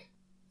quick.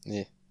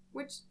 Yeah.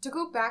 Which, to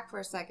go back for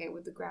a second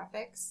with the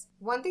graphics,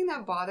 one thing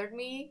that bothered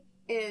me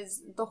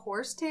is the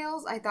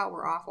horsetails I thought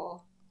were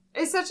awful.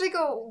 It's such like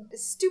a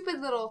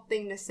stupid little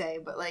thing to say,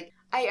 but like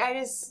I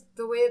just,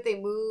 the way that they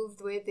moved,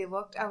 the way that they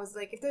looked, I was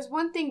like, if there's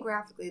one thing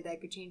graphically that I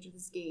could change with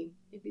this game,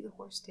 it'd be the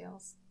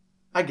horsetails.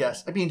 I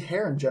guess. I mean,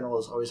 hair in general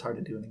is always hard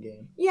to do in a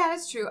game. Yeah,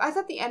 that's true. I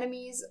thought the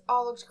enemies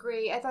all looked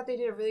great. I thought they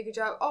did a really good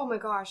job. Oh my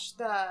gosh,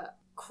 the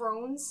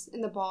crones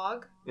in the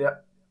bog.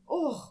 Yep.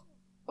 Oh,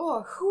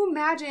 who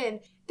imagined?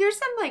 There's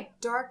some like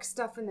dark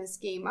stuff in this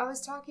game. I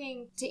was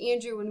talking to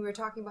Andrew when we were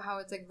talking about how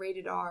it's like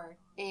rated R,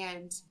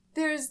 and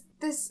there's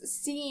this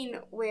scene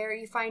where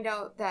you find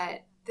out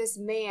that this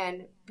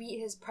man beat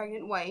his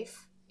pregnant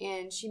wife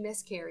and she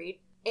miscarried,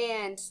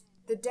 and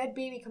the dead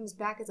baby comes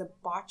back as a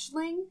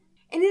botchling.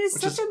 And it is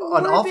Which such is a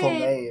morbid... an awful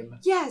name.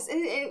 Yes,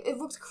 it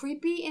looks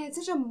creepy, and it's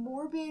such a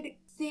morbid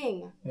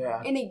thing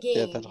in a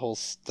game. Yeah, that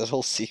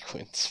whole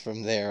sequence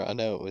from there on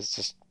out was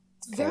just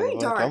it's very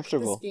dark,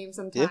 uncomfortable. this game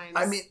sometimes. Yeah.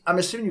 I mean, I'm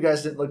assuming you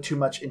guys didn't look too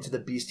much into the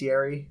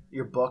Bestiary,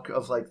 your book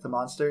of, like, the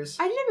monsters.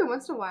 I did every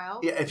once in a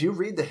while. Yeah, if you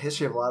read the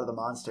history of a lot of the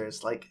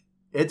monsters, like,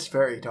 it's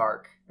very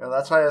dark. And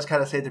that's why I was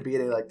kind of saying at the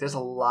beginning, like, there's a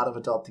lot of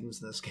adult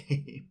themes in this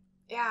game.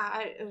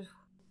 Yeah.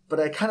 But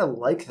I kind of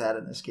like that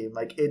in this game.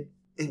 Like, it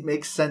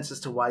makes sense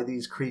as to why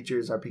these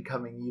creatures are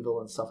becoming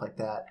evil and stuff like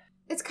that.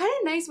 It's kind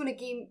of nice when a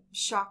game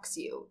shocks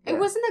you. Yeah. It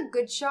wasn't a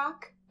good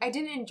shock. I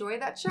didn't enjoy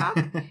that shock.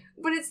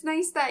 But it's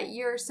nice that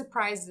you're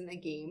surprised in the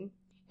game.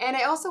 And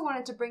I also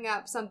wanted to bring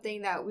up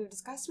something that we've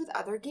discussed with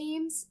other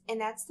games, and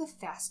that's the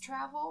fast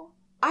travel.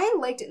 I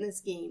liked it in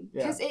this game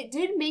because it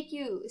did make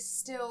you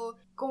still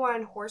go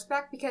on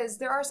horseback, because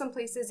there are some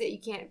places that you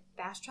can't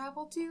fast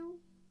travel to.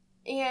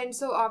 And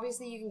so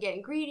obviously you can get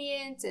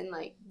ingredients and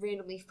like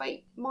randomly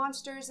fight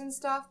monsters and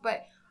stuff,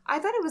 but I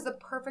thought it was the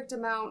perfect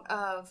amount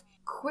of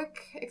quick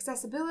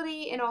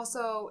accessibility and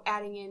also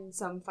adding in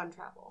some fun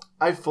travel.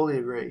 I fully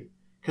agree.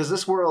 Because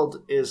this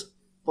world is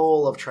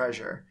full of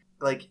treasure.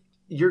 Like,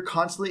 you're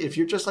constantly, if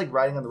you're just like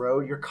riding on the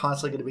road, you're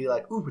constantly going to be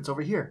like, ooh, it's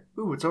over here.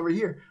 Ooh, it's over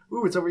here.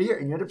 Ooh, it's over here.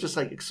 And you end up just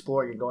like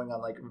exploring and going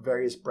on like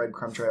various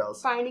breadcrumb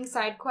trails. Finding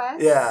side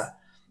quests. Yeah.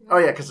 Oh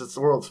yeah, because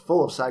the world's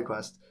full of side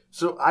quests.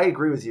 So I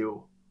agree with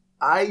you.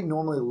 I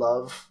normally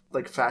love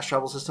like fast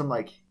travel system.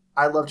 Like,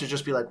 I love to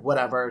just be like,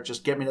 whatever,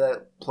 just get me to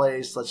that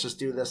place. Let's just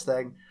do this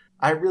thing.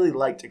 I really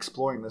liked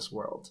exploring this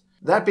world.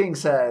 That being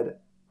said,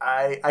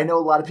 I know a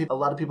lot of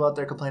people out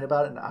there complain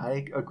about it, and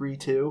I agree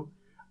too.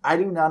 I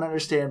do not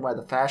understand why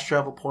the fast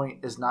travel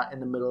point is not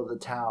in the middle of the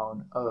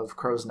town of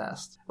Crow's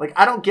Nest. Like,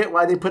 I don't get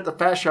why they put the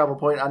fast travel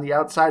point on the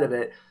outside of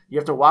it. You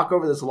have to walk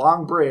over this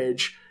long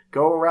bridge,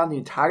 go around the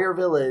entire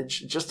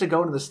village just to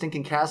go into the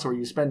stinking castle where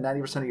you spend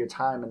 90% of your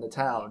time in the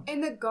town.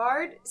 And the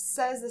guard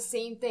says the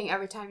same thing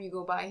every time you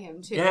go by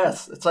him, too.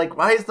 Yes. It's like,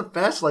 why is the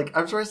fast... Like,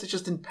 I'm surprised they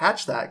just didn't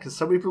patch that, because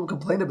so many people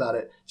complain about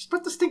it. Just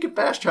put the stinking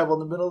fast travel in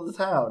the middle of the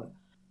town.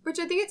 Which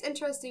I think it's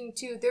interesting,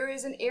 too. There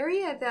is an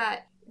area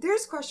that...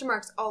 There's question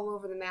marks all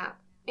over the map.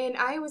 And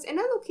I was in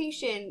a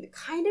location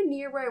kind of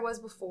near where I was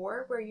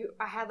before, where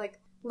I had, like,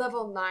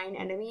 level 9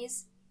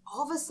 enemies.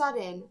 All of a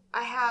sudden,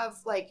 I have,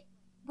 like...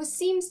 what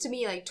seems to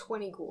me like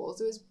 20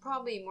 ghouls. It was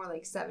probably more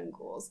like 7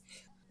 ghouls.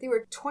 They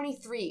were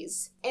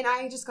 23s, and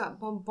I just got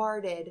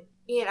bombarded,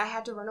 and I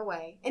had to run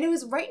away. And it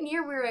was right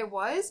near where I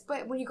was,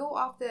 but when you go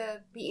off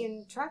the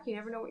beaten track, you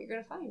never know what you're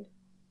going to find.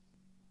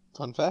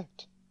 Fun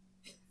fact.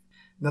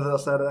 Nothing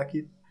else out of that,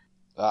 Keith?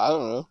 I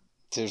don't know.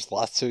 There's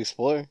lots to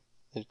explore.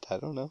 I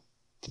don't know.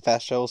 The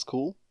fast travel's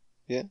cool.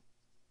 Yeah.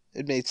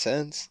 It made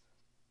sense.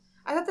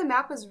 I thought the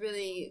map was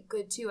really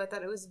good, too. I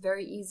thought it was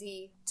very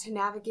easy to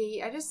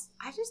navigate. I just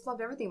loved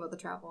everything about the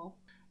travel.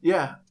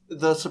 Yeah.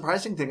 The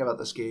surprising thing about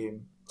this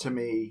game, to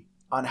me,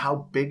 on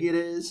how big it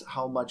is,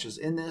 how much is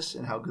in this,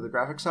 and how good the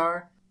graphics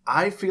are,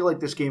 I feel like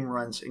this game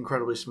runs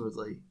incredibly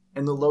smoothly.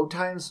 And the load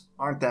times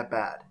aren't that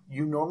bad.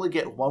 You normally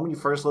get one when you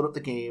first load up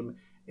the game,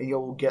 and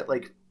you'll get,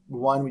 like,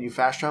 one when you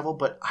fast travel,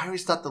 but I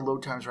always thought the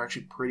load times were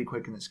actually pretty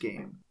quick in this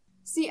game.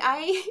 See,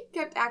 I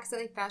kept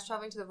accidentally fast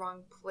traveling to the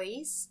wrong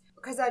place,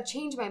 because I'd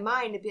change my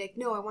mind and be like,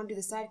 no, I want to do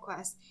the side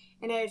quest.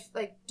 And I'd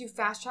like do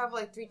fast travel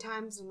like 3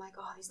 times, and I'm like,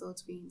 oh, these load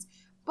screens.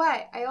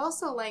 But I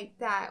also like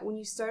that when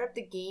you start up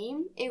the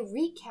game, it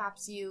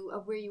recaps you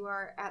of where you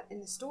are at in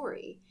the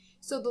story.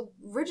 So the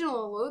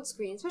original load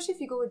screen, especially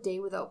if you go a day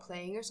without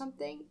playing or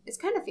something, is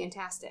kind of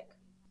fantastic.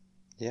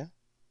 Yeah.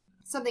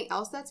 Something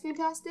else that's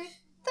fantastic,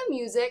 the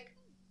music.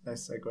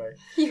 Nice segue.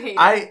 You hate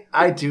it.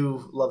 I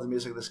do love the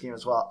music of this game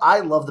as well. I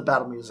love the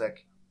battle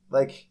music.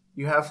 Like,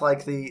 you have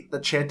like the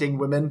chanting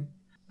women.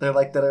 They're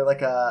like that are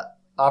like a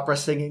opera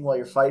singing while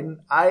you're fighting.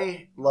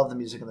 I love the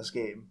music in this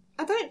game.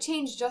 I thought it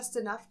changed just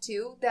enough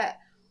too that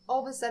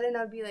all of a sudden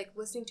I'd be like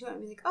listening to it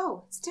and be like,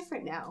 oh, it's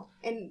different now.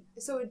 And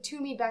so it would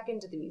tune me back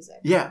into the music.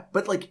 Yeah,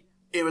 but like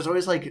it was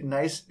always like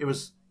nice. It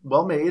was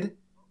well made,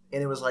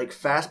 and it was like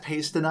fast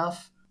paced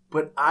enough.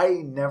 but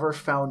I never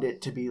found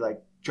it to be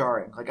like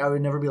jarring. Like I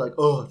would never be like,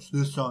 oh, it's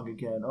this song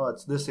again. Oh,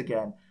 it's this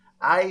again.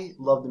 I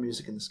love the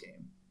music in this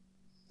game.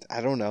 I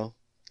don't know.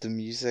 The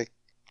music,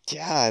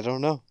 yeah, I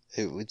don't know.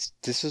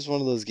 This was one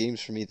of those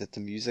games for me that the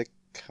music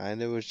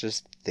kind of was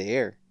just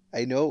there.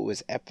 I know it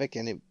was epic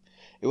and it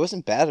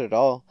wasn't bad at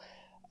all.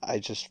 I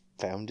just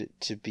found it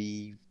to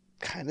be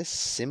kind of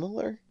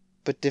similar,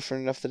 but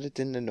different enough that it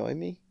didn't annoy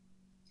me.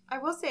 I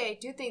will say I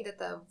do think that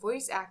the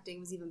voice acting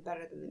was even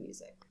better than the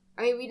music.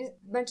 I mean, we just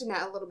mentioned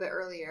that a little bit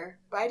earlier,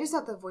 but I just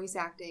thought the voice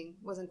acting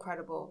was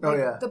incredible. Oh,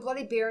 yeah. The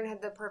Bloody Baron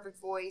had the perfect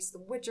voice. The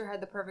Witcher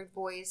had the perfect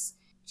voice.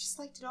 Just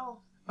liked it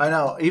all. I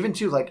know. Even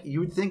too, like, you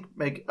would think,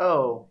 like,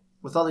 oh,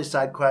 with all these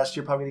side quests,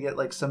 you're probably going to get,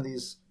 like, some of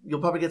these... You'll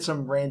probably get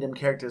some random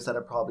characters that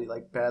are probably,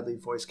 like, badly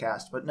voice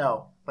cast. But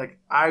no. Like,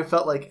 I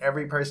felt like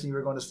every person you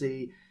were going to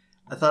see...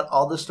 I thought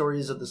all the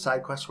stories of the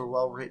side quests were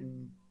well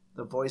written.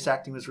 The voice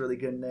acting was really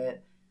good in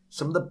it.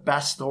 Some of the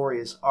best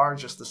stories are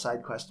just the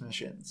side quest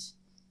missions.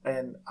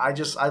 And I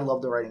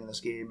love the writing in this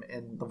game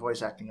and the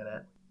voice acting in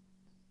it.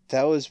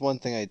 That was one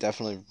thing I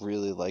definitely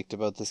really liked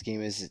about this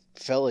game is it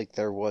felt like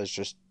there was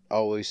just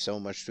always so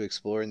much to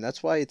explore. And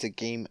that's why it's a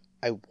game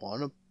I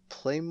want to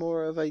play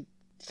more of, I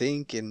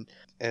think. And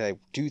I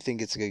do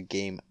think it's a good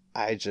game.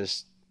 I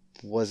just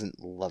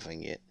wasn't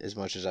loving it as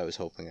much as I was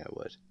hoping I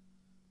would.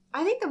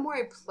 I think the more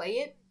I play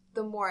it,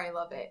 the more I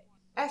love it.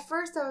 At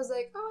first I was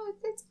like, oh,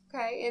 it's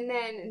okay. And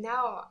then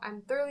now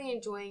I'm thoroughly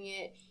enjoying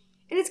it.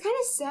 And it's kind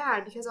of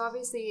sad because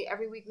obviously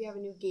every week we have a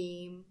new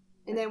game.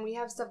 And then we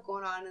have stuff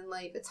going on in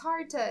life. It's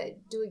hard to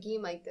do a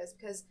game like this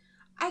because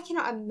I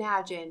cannot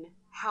imagine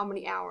how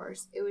many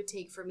hours it would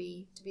take for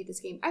me to beat this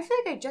game. I feel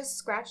like I just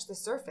scratched the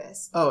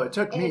surface. Oh, it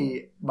took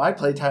me... My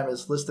playtime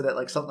is listed at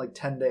like something like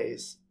 10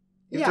 days.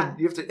 You have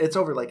to, it's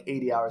over like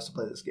 80 hours to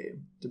play this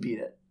game to beat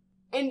it.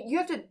 And you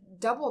have to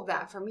double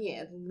that for me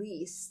at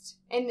least.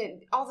 And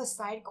then all the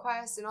side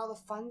quests and all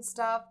the fun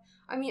stuff.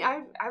 I mean,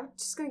 I'm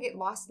just going to get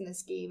lost in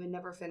this game and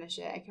never finish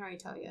it. I can already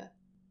tell you.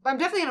 But I'm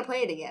definitely going to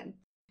play it again.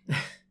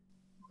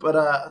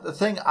 But the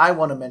thing I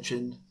want to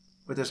mention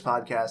with this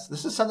podcast,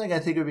 this is something I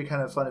think would be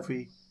kind of fun if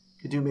we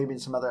could do maybe in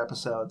some other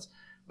episodes.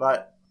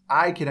 But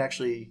I can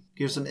actually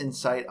give some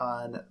insight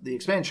on the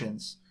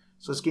expansions.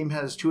 So this game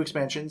has 2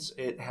 expansions.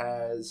 It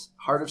has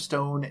Heart of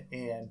Stone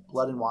and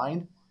Blood and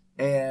Wine.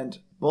 And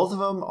both of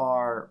them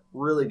are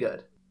really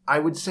good. I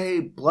would say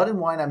Blood and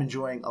Wine I'm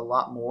enjoying a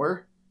lot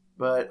more.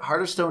 But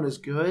Heart of Stone is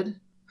good.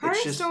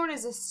 Heart of Stone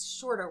is a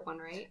shorter one,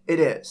 right? It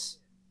is.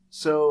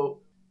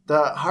 So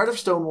the Heart of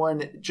Stone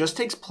one just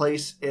takes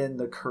place in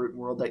the current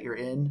world that you're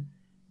in.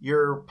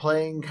 You're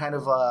playing kind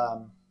of...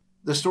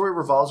 the story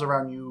revolves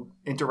around you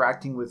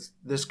interacting with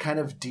this kind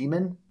of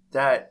demon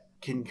that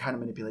can kind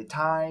of manipulate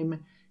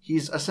time.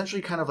 He's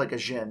essentially kind of like a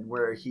djinn,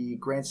 where he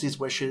grants these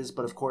wishes,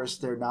 but of course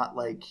they're not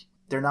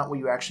what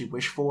you actually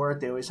wish for.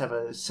 They always have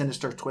a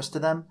sinister twist to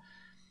them.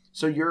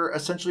 So you're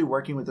essentially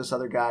working with this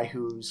other guy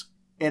who's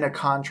in a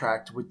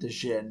contract with the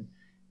djinn,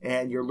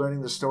 and you're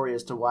learning the story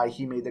as to why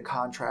he made the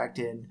contract.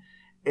 And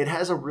it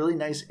has a really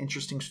nice,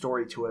 interesting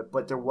story to it,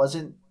 but there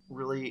wasn't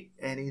really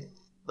any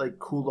like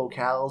cool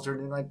locales or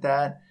anything like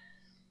that.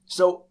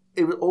 So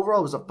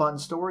overall it was a fun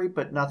story,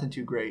 but nothing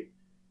too great.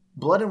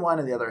 Blood and Wine,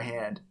 on the other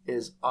hand,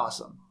 is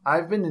awesome.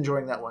 I've been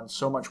enjoying that one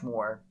so much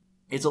more.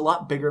 It's a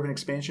lot bigger of an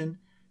expansion.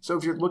 So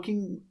if you're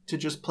looking to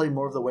just play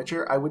more of The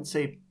Witcher, I would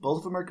say both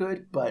of them are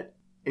good, but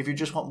if you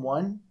just want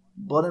one,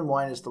 Blood and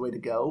Wine is the way to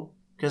go,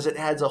 because it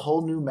adds a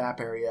whole new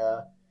map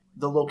area.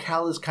 The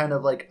locale is kind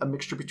of like a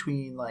mixture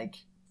between like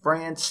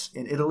France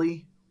and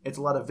Italy. It's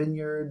a lot of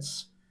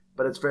vineyards,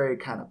 but it's very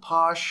kind of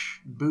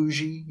posh,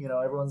 bougie. You know,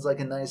 everyone's like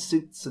in nice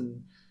suits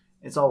and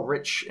it's all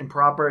rich and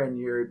proper.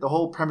 And the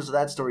whole premise of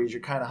that story is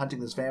you're kind of hunting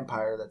this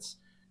vampire that's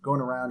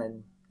going around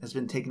and has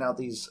been taking out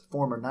these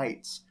former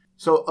knights.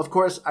 So, of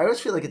course, I always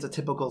feel like it's a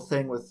typical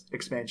thing with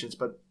expansions,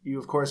 but you,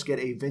 of course, get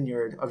a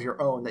vineyard of your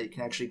own that you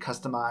can actually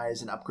customize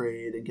and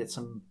upgrade and get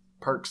some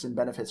perks and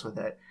benefits with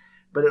it.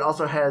 But it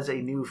also has a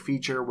new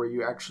feature where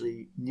you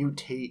actually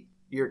mutate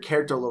your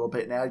character a little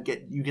bit. Now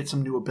you get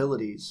some new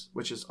abilities,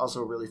 which is also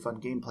a really fun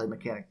gameplay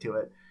mechanic to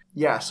it.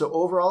 Yeah, so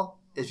overall,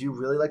 if you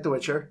really like The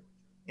Witcher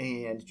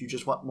and you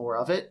just want more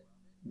of it,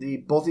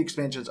 both the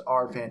expansions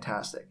are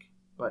fantastic.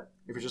 But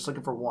if you're just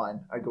looking for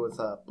one, I'd go with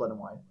Blood and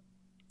Wine.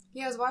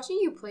 Yeah, I was watching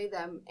you play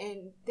them,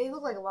 and they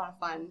look like a lot of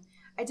fun.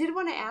 I did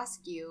want to ask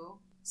you,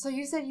 so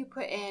you said you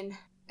put in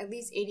at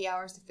least 80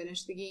 hours to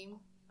finish the game,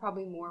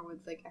 probably more with,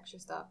 like, extra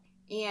stuff.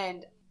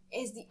 And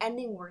is the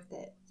ending worth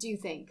it, do you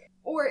think?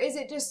 Or is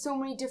it just so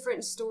many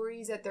different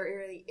stories that there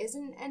really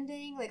isn't an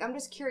ending? Like, I'm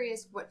just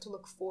curious what to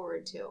look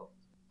forward to.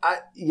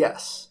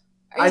 Yes.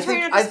 Are you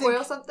trying not to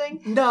spoil something?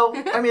 No,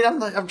 I mean,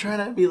 I'm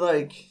trying to be,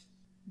 like...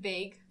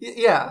 vague?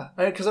 Yeah,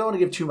 because I don't want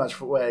to give too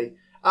much away.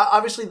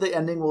 Obviously, the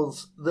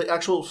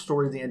actual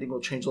story of the ending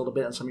will change a little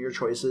bit on some of your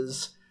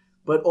choices.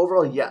 But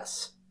overall,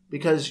 yes.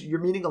 Because you're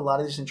meeting a lot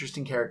of these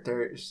interesting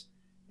characters.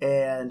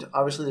 And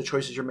obviously, the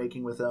choices you're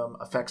making with them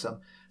affects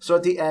them. So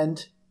at the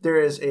end, there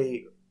is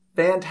a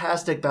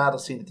fantastic battle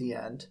scene at the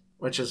end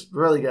which is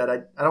really good.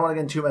 I don't want to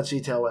get into too much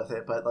detail with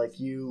it, but like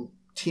you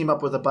team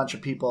up with a bunch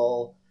of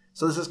people.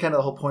 So this is kind of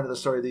the whole point of the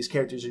story. These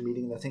characters you're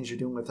meeting and the things you're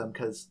doing with them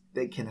because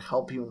they can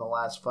help you in the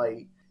last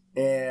fight.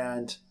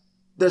 And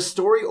the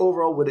story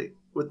overall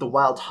with the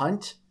Wild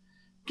Hunt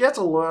gets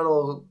a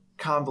little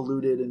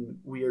convoluted and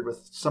weird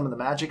with some of the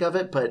magic of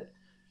it, but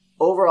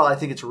overall I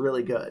think it's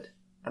really good.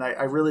 And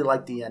I really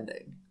like the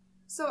ending.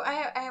 So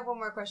I have one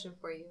more question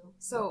for you.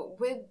 So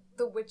with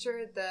The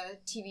Witcher, the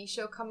TV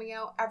show coming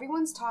out,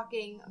 everyone's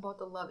talking about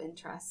the love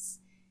interests.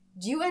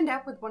 Do you end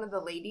up with one of the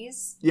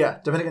ladies? Yeah,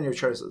 depending on your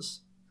choices.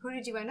 Who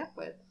did you end up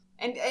with?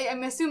 And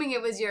I'm assuming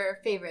it was your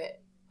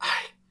favorite.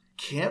 I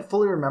can't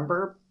fully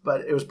remember,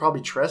 but it was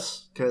probably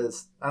Triss,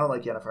 because I don't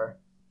like Yennefer.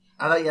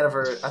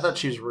 I thought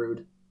she was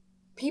rude.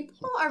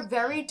 People are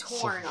very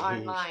torn So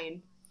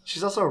online.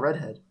 She's also a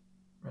redhead.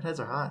 Redheads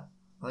are hot.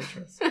 I like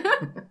Triss.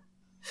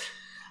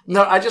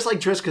 No, I just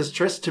like Triss because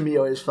Triss to me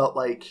always felt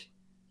like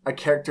a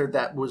character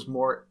that was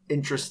more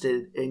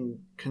interested and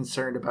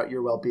concerned about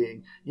your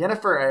well-being.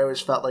 Yennefer, I always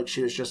felt like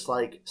she was just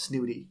like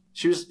snooty.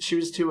 She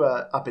was too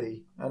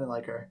uppity. I didn't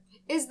like her.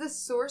 Is the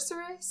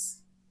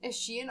sorceress, is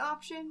she an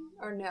option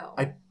or no?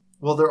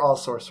 Well, they're all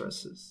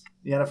sorceresses.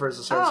 Yennefer is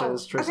a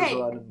sorceress. Triss okay. is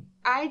one. And...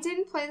 I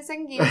didn't play the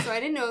second game, so I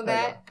didn't know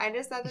that. I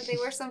just thought that they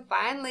were some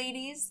fine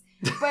ladies.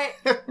 But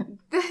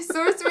the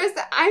sorceress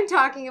that I'm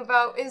talking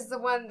about is the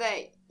one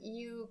that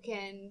you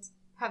can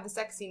have the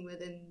sex scene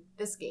with in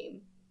this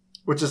game.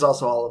 Which is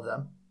also all of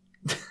them.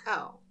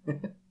 Oh.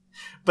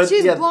 But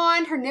she's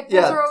blonde, her nipples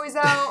Yeah. are always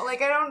out.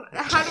 Like,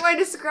 how do I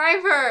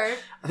describe her?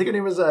 I think her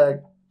name was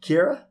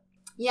Kira.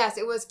 Yes,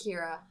 it was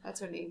Kira.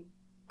 That's her name.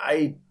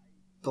 I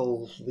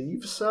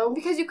believe so.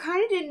 Because you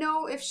kind of didn't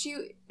know if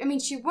she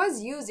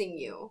was using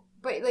you,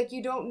 but, like,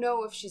 you don't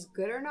know if she's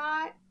good or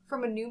not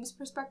from a noob's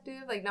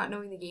perspective, like, not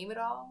knowing the game at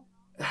all.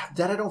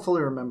 That I don't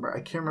fully remember. I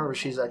can't remember if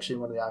she's actually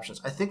one of the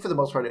options. I think for the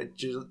most part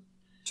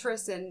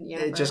Triss and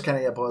Yennefer. it just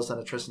kind of boils down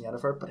to Triss and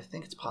Yennefer, but I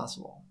think it's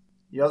possible.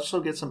 You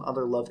also get some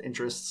other love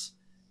interests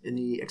in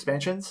the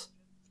expansions.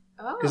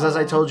 Oh. Because as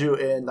I told you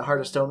in the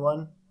Heart of Stone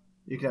one,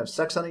 you can have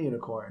sex on a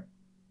unicorn,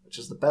 which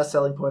is the best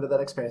selling point of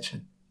that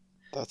expansion.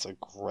 That's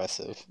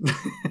aggressive.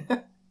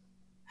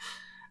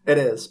 It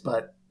is,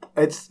 but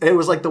it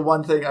was like the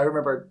one thing I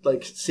remember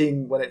like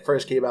seeing when it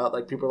first came out.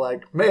 Like people were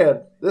like,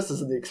 "Man, this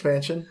isn't the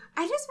expansion."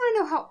 I just want to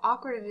know how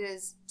awkward it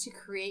is to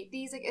create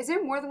these. Like, is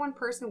there more than one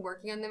person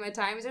working on them at a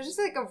time? Is there just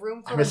like a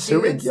room full I'm of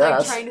assuming dudes yes.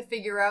 like trying to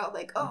figure out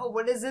like, oh,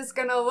 what is this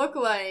gonna look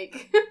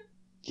like?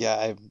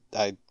 Yeah,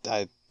 I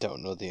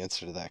don't know the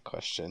answer to that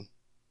question.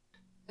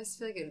 I just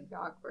feel like it'd be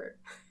awkward.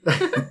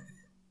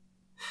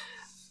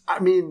 I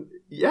mean,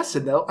 yes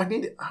and no. I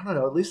mean, I don't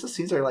know. At least the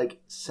scenes are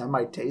like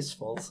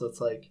semi-tasteful, so it's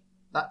like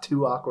not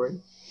too awkward.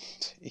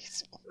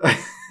 Tasteful.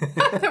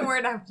 Not the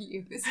word I've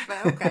used,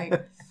 but okay.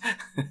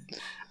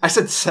 I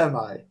said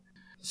semi.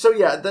 So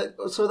yeah,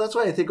 so that's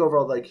why I think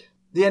overall, like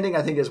the ending,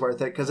 I think is worth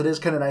it because it is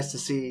kind of nice to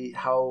see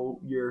how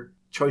your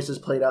choices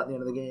played out in the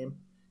end of the game.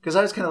 Because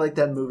I was kind of like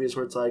that in movies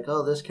where it's like,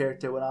 oh, this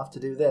character went off to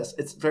do this.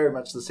 It's very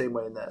much the same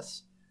way in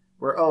this,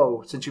 where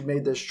since you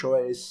made this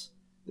choice,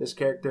 this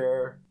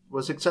character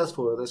was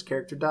successful or this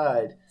character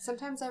died.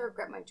 Sometimes I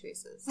regret my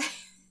choices.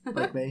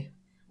 Like me.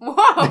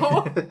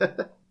 Whoa!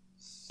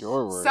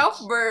 Your words.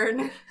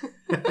 Self-burn.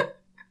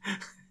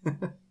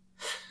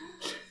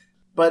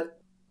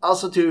 But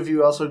also, too, if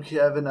you also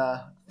haven't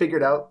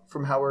figured out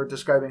from how we're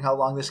describing how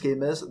long this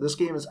game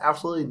is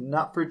absolutely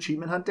not for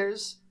achievement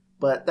hunters.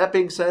 But that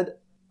being said,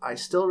 I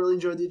still really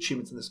enjoyed the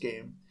achievements in this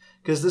game.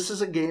 Because this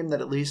is a game that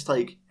at least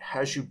like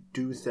has you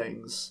do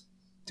things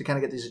to kind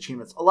of get these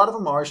achievements. A lot of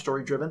them are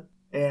story-driven,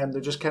 and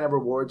they're just kind of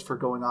rewards for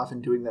going off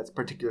and doing that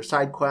particular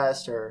side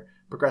quest or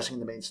progressing in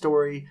the main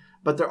story.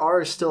 But there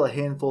are still a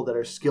handful that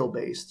are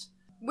skill-based.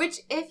 Which,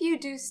 if you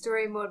do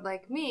story mode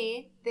like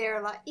me, they're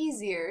a lot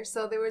easier.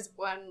 So there was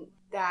one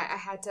that I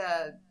had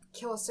to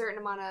kill a certain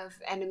amount of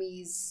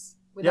enemies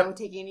without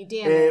taking any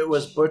damage. It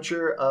was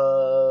Butcher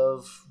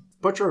of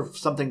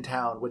something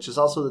town, which is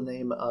also the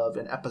name of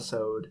an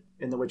episode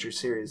in the Witcher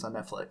series on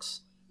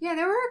Netflix. Yeah,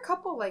 there were a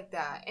couple like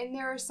that. And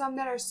there are some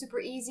that are super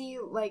easy.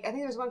 Like, I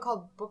think there's one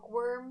called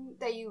Bookworm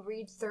that you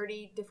read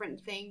 30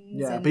 different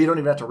things. Yeah, but you don't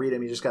even have to read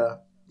them. You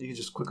can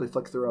just quickly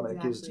flick through them and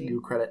it gives Exactly.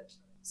 you credit.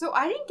 So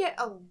I didn't get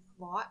a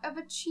lot of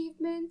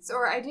achievements,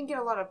 or I didn't get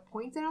a lot of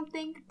points, I don't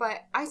think.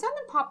 But I saw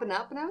them popping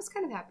up, and I was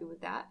kind of happy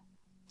with that.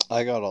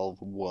 I got all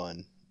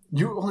one.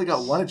 You only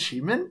got one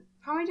achievement?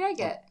 How many did I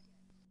get?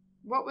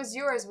 What was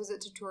yours? Was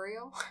it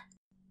tutorial?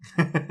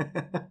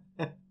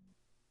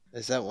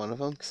 Is that one of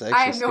them? Because I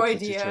have no skipped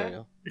the idea.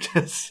 tutorial.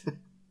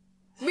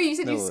 Wait, you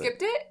said No, you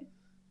skipped it?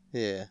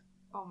 Yeah.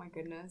 Oh my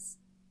goodness.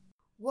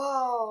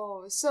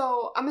 Whoa.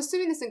 So I'm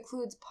assuming this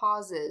includes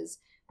pauses,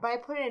 but I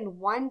put in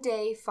 1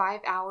 day,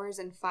 5 hours,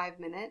 and 5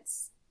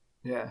 minutes.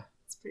 Yeah.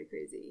 It's pretty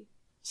crazy.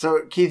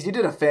 So, Keith, you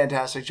did a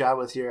fantastic job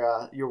with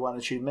your one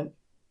achievement.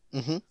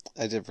 Mm-hmm.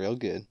 I did real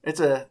good. It's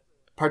a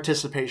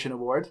participation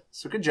award,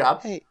 so good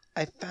job. Hey,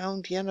 I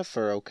found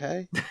Yennefer,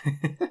 okay?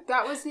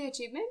 That was the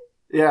achievement?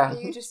 Yeah.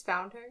 You just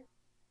found her?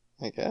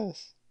 I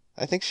guess.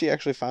 I think she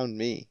actually found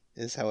me.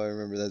 is how I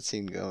remember that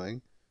scene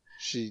going.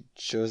 She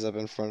shows up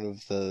in front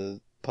of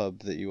the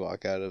pub that you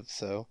walk out of,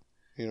 so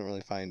you don't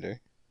really find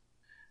her.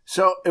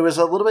 So it was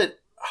a little bit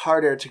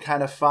harder to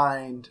kind of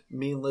find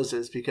me and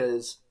Liz's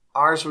because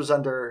ours was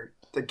under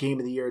the Game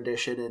of the Year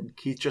edition and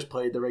Keith just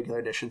played the regular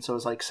edition, so it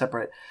was like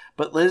separate.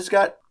 But Liz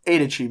got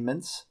 8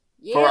 achievements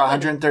for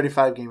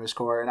 135 gamer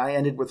score, and I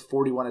ended with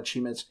 41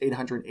 achievements,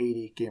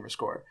 880 gamer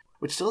score,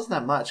 which still isn't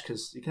that much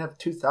because you can have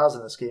 2,000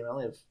 in this game.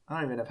 I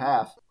don't even have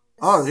half.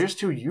 Oh, there's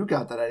 2 you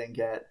got that I didn't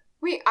get.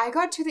 Wait, I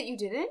got 2 that you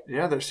didn't?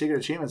 Yeah, they're secret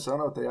achievements. I don't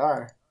know what they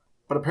are.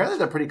 But apparently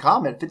they're pretty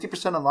common.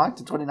 50% unlocked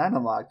and 29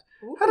 unlocked.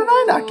 Ooh. How did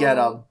I not get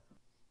them?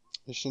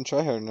 You shouldn't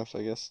try hard enough,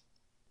 I guess.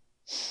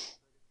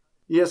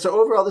 Yeah, so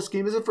overall this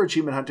game isn't for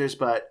achievement hunters,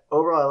 but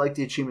overall I like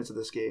the achievements of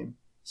this game.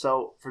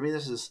 So for me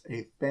this is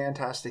a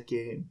fantastic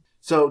game.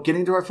 So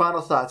getting to our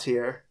final thoughts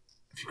here.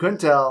 If you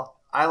couldn't tell,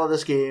 I love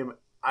this game.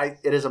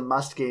 It is a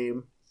must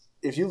game.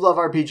 If you love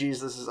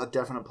RPGs, this is a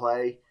definite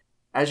play.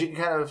 As you can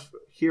kind of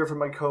hear from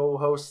my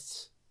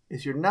co-hosts,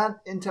 if you're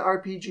not into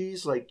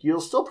RPGs, like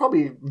you'll still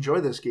probably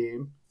enjoy this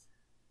game.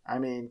 I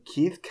mean,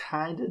 Keith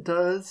kind of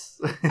does.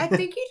 I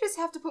think you just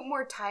have to put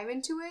more time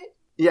into it.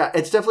 Yeah,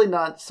 it's definitely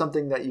not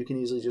something that you can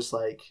easily just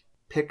like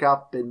pick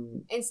up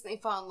and instantly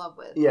fall in love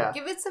with. Yeah.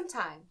 Give it some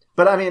time.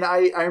 But I mean,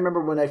 I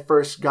remember when I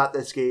first got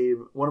this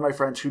game, one of my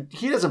friends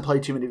he doesn't play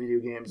too many video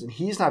games and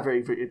he's not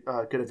very good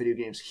at video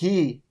games.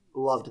 He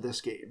loved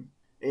this game.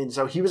 And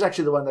so he was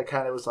actually the one that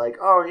kind of was like,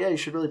 oh yeah, you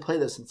should really play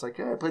this. And it's like,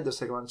 yeah, I played this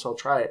second one, so I'll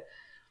try it.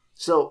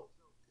 So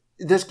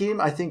this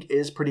game, I think,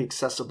 is pretty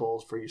accessible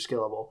for your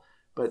skill level.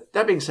 But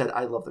that being said,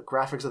 I love the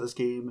graphics of this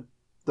game.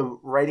 The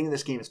writing in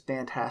this game is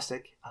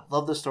fantastic. I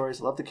love the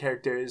stories. I love the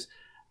characters.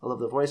 I love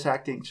the voice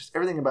acting. Just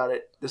everything about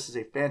it. This is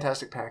a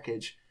fantastic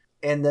package.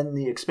 And then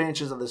the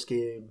expansions of this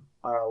game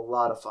are a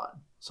lot of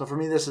fun. So for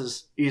me, this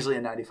is easily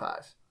a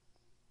 95.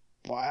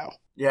 Wow.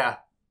 Yeah.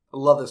 I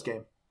love this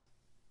game.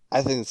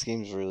 I think this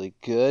game's really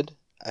good.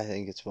 I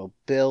think it's well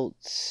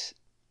built.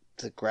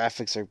 The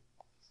graphics are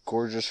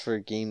gorgeous for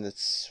a game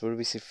that's, what did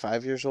we say,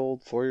 5 years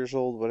old, 4 years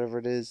old, whatever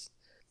it is.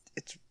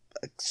 It's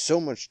so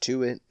much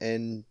to it,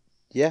 and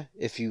yeah,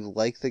 if you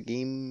like the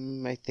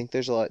game, I think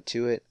there's a lot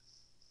to it.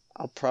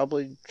 I'll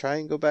probably try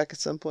and go back at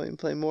some point and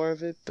play more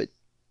of it, but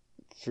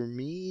for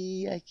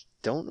me, I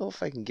don't know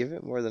if I can give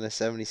it more than a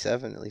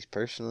 77, at least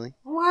personally.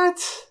 What?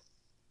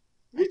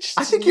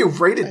 I think you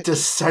rated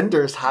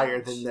Descenders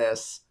higher than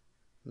this.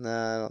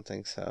 Nah, I don't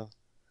think so.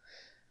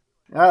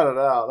 I don't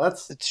know.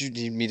 Do you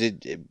need me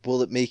to?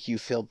 Will it make you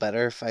feel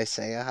better if I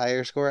say a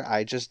higher score?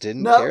 I just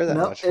didn't care that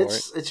much for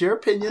it. It's your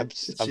opinion.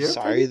 I'm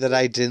sorry that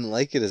I didn't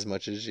like it as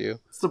much as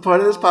you. It's the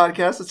point of this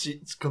podcast.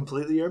 It's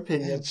completely your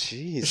opinion.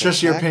 Jeez, it's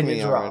just your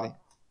opinion's wrong.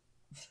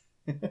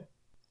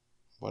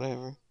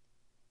 Whatever.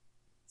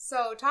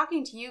 So,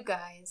 talking to you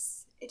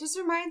guys, it just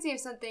reminds me of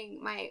something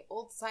my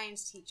old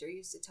science teacher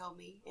used to tell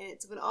me, and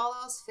it's when all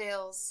else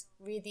fails,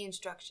 read the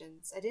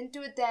instructions. I didn't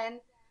do it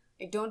then.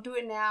 I don't do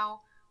it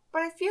now.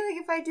 But I feel like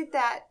if I did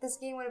that, this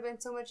game would have been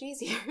so much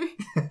easier.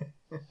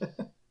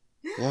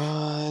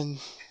 Yawn.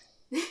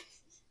 Did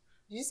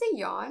you say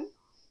yawn?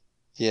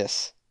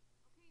 Yes.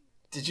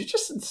 Did you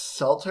just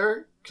insult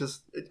her?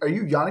 Are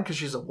you yawning because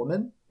she's a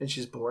woman and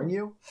she's boring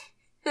you?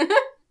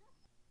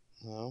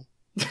 No.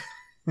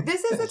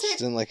 This is I just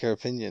didn't like her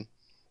opinion.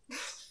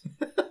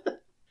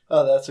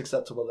 Oh, that's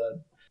acceptable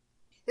then.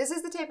 This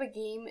is the type of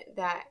game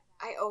that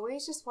I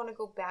always just want to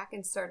go back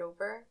and start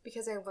over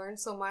because I learned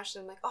so much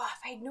and I'm like, oh,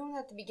 if I'd known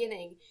that at the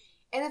beginning.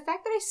 And the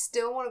fact that I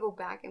still want to go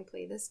back and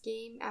play this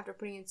game after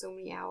putting in so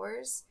many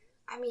hours,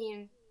 I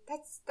mean,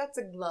 that's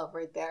a love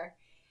right there.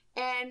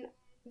 And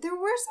there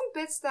were some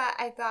bits that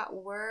I thought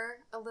were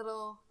a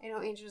little, I know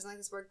Andrew doesn't like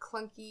this word,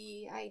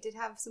 clunky. I did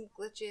have some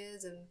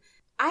glitches and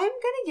I'm going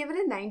to give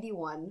it a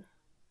 91.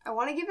 I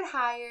want to give it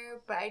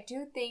higher, but I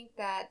do think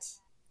that,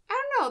 I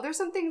don't know, there's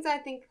some things I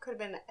think could have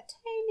been a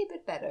tiny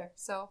bit better.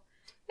 So,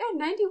 yeah,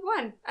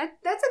 91.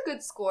 That's a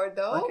good score,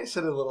 though. Like I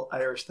said, a little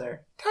Irish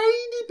there.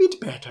 Tiny bit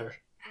better.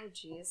 Oh,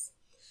 jeez.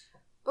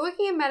 But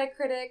looking at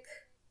Metacritic,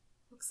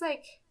 looks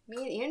like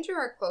me and Andrew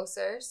are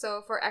closer.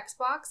 So for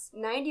Xbox,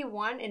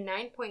 91 and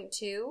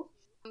 9.2.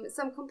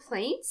 Some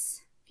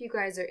complaints, if you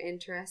guys are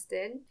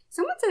interested.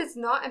 Someone said it's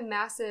not a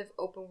massive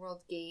open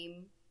world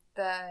game.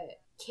 The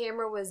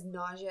camera was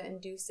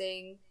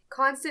nausea-inducing.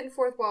 Constant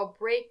fourth wall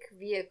break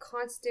via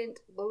constant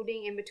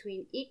loading in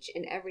between each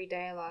and every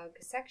dialogue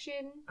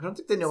section. I don't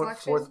think they know what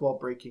fourth wall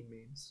breaking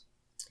means.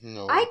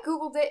 No. I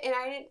googled it and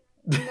I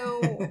didn't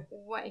know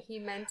what he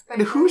meant by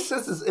and who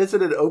says this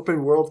isn't an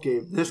open world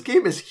game? This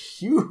game is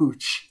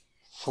huge.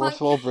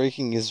 Fourth wall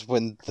breaking is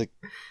when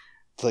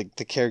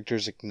the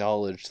characters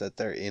acknowledge that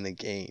they're in a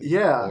game.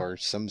 Yeah. Or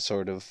some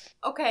sort of...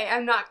 Okay,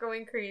 I'm not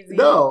going crazy.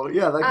 No,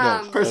 yeah,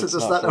 no, person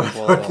does not know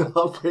what fourth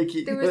wall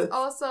breaking There was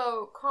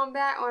also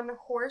combat on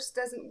horse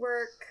doesn't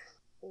work,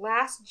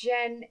 last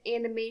gen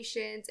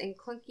animations, and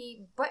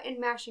clunky button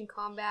mashing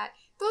combat.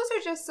 Those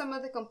are just some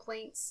of the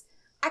complaints.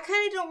 I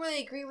kind of don't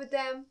really agree with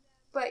them,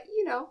 but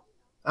you know.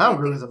 I don't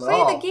agree with them at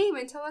all. Play the game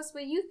and tell us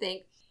what you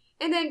think.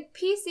 And then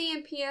PC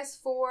and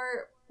PS4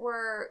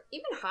 were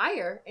even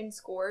higher in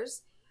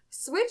scores.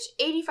 Switch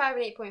 85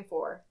 and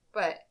 8.4,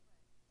 but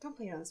don't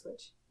play it on the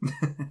Switch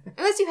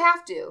unless you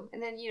have to.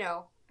 And then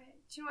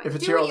if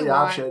it's your only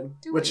option,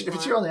 if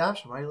it's your only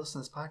option, why are you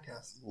listening to this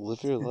podcast?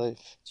 Live your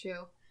life.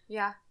 True.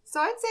 Yeah.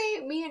 So I'd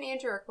say me and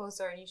Andrew are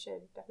closer, and you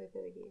should definitely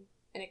play the game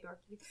and ignore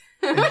Keith.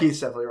 And Keith's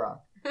definitely wrong.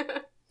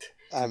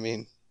 I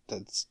mean,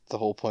 that's the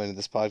whole point of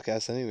this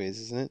podcast, anyways,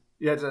 isn't it?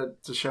 Yeah,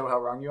 to show how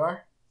wrong you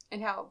are.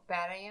 And how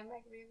bad I am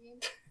at video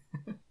games.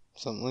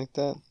 Something like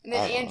that. And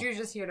then Andrew's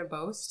just here to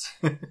boast.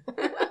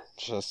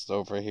 Just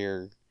over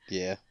here.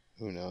 Yeah.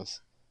 Who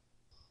knows?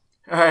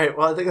 All right.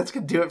 Well, I think that's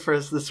going to do it for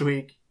us this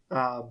week.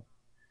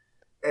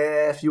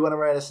 If you want to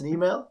write us an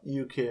email,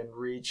 you can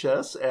reach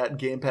us at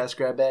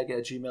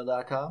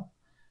gamepassgrabbag@gmail.com.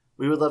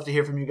 We would love to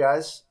hear from you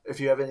guys. If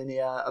you have any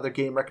other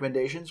game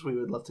recommendations, we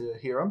would love to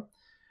hear them.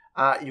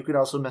 You can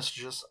also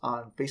message us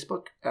on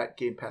Facebook at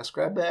Game Pass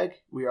Grab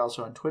Bag. We are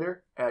also on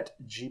Twitter at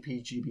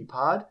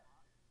GPGBpod,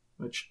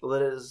 which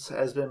Liz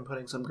has been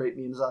putting some great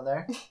memes on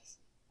there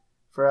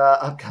for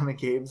upcoming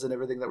games and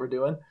everything that we're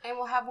doing. And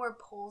we'll have more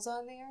polls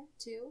on there,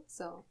 too.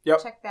 So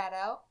check that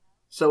out.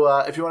 So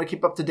if you want to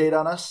keep up to date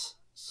on us,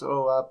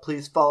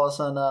 please follow us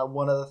on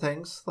one of the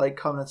things, like,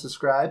 comment, and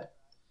subscribe.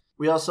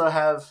 We also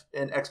have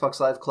an Xbox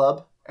Live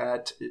Club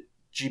at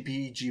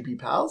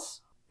GPGBpals.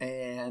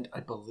 And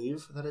I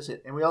believe that is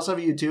it. And we also have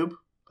a YouTube,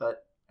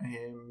 but I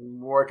am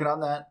working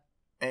on that.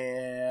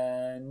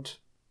 And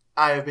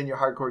I have been your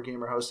hardcore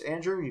gamer host,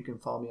 Andrew. You can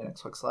follow me on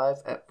Xbox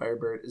Live at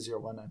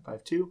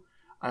Firebird01952.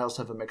 I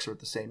also have a mixer with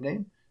the same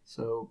name.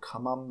 So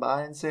come on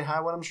by and say hi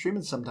when I'm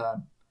streaming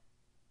sometime.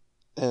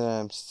 And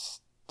I'm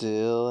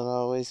still and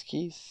always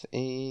Keith.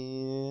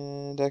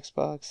 And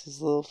Xbox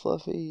is a little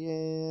fluffy.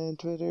 And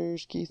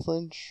Twitter's Keith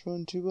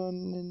Lynch121.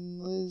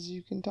 And Liz,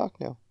 you can talk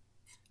now.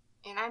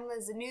 And I'm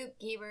Liz Anoop,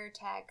 gamer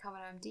tag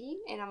comment on Dean,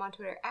 and I'm on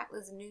Twitter at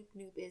Liz Anoop,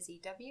 Noob is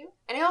EW.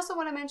 And I also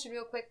want to mention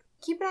real quick,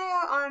 keep an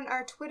eye out on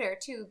our Twitter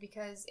too,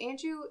 because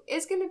Andrew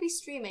is going to be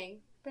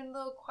streaming. Been a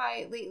little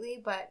quiet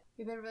lately, but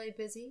we've been really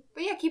busy.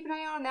 But yeah, keep an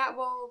eye out on that.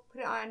 We'll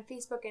put it on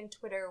Facebook and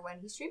Twitter when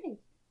he's streaming.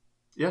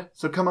 Yeah,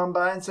 so come on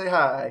by and say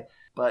hi.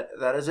 But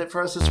that is it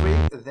for us this week.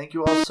 Thank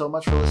you all so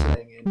much for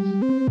listening,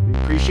 and we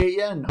appreciate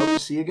you and hope to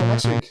see you again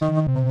next week.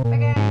 Bye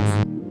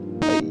guys.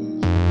 Bye.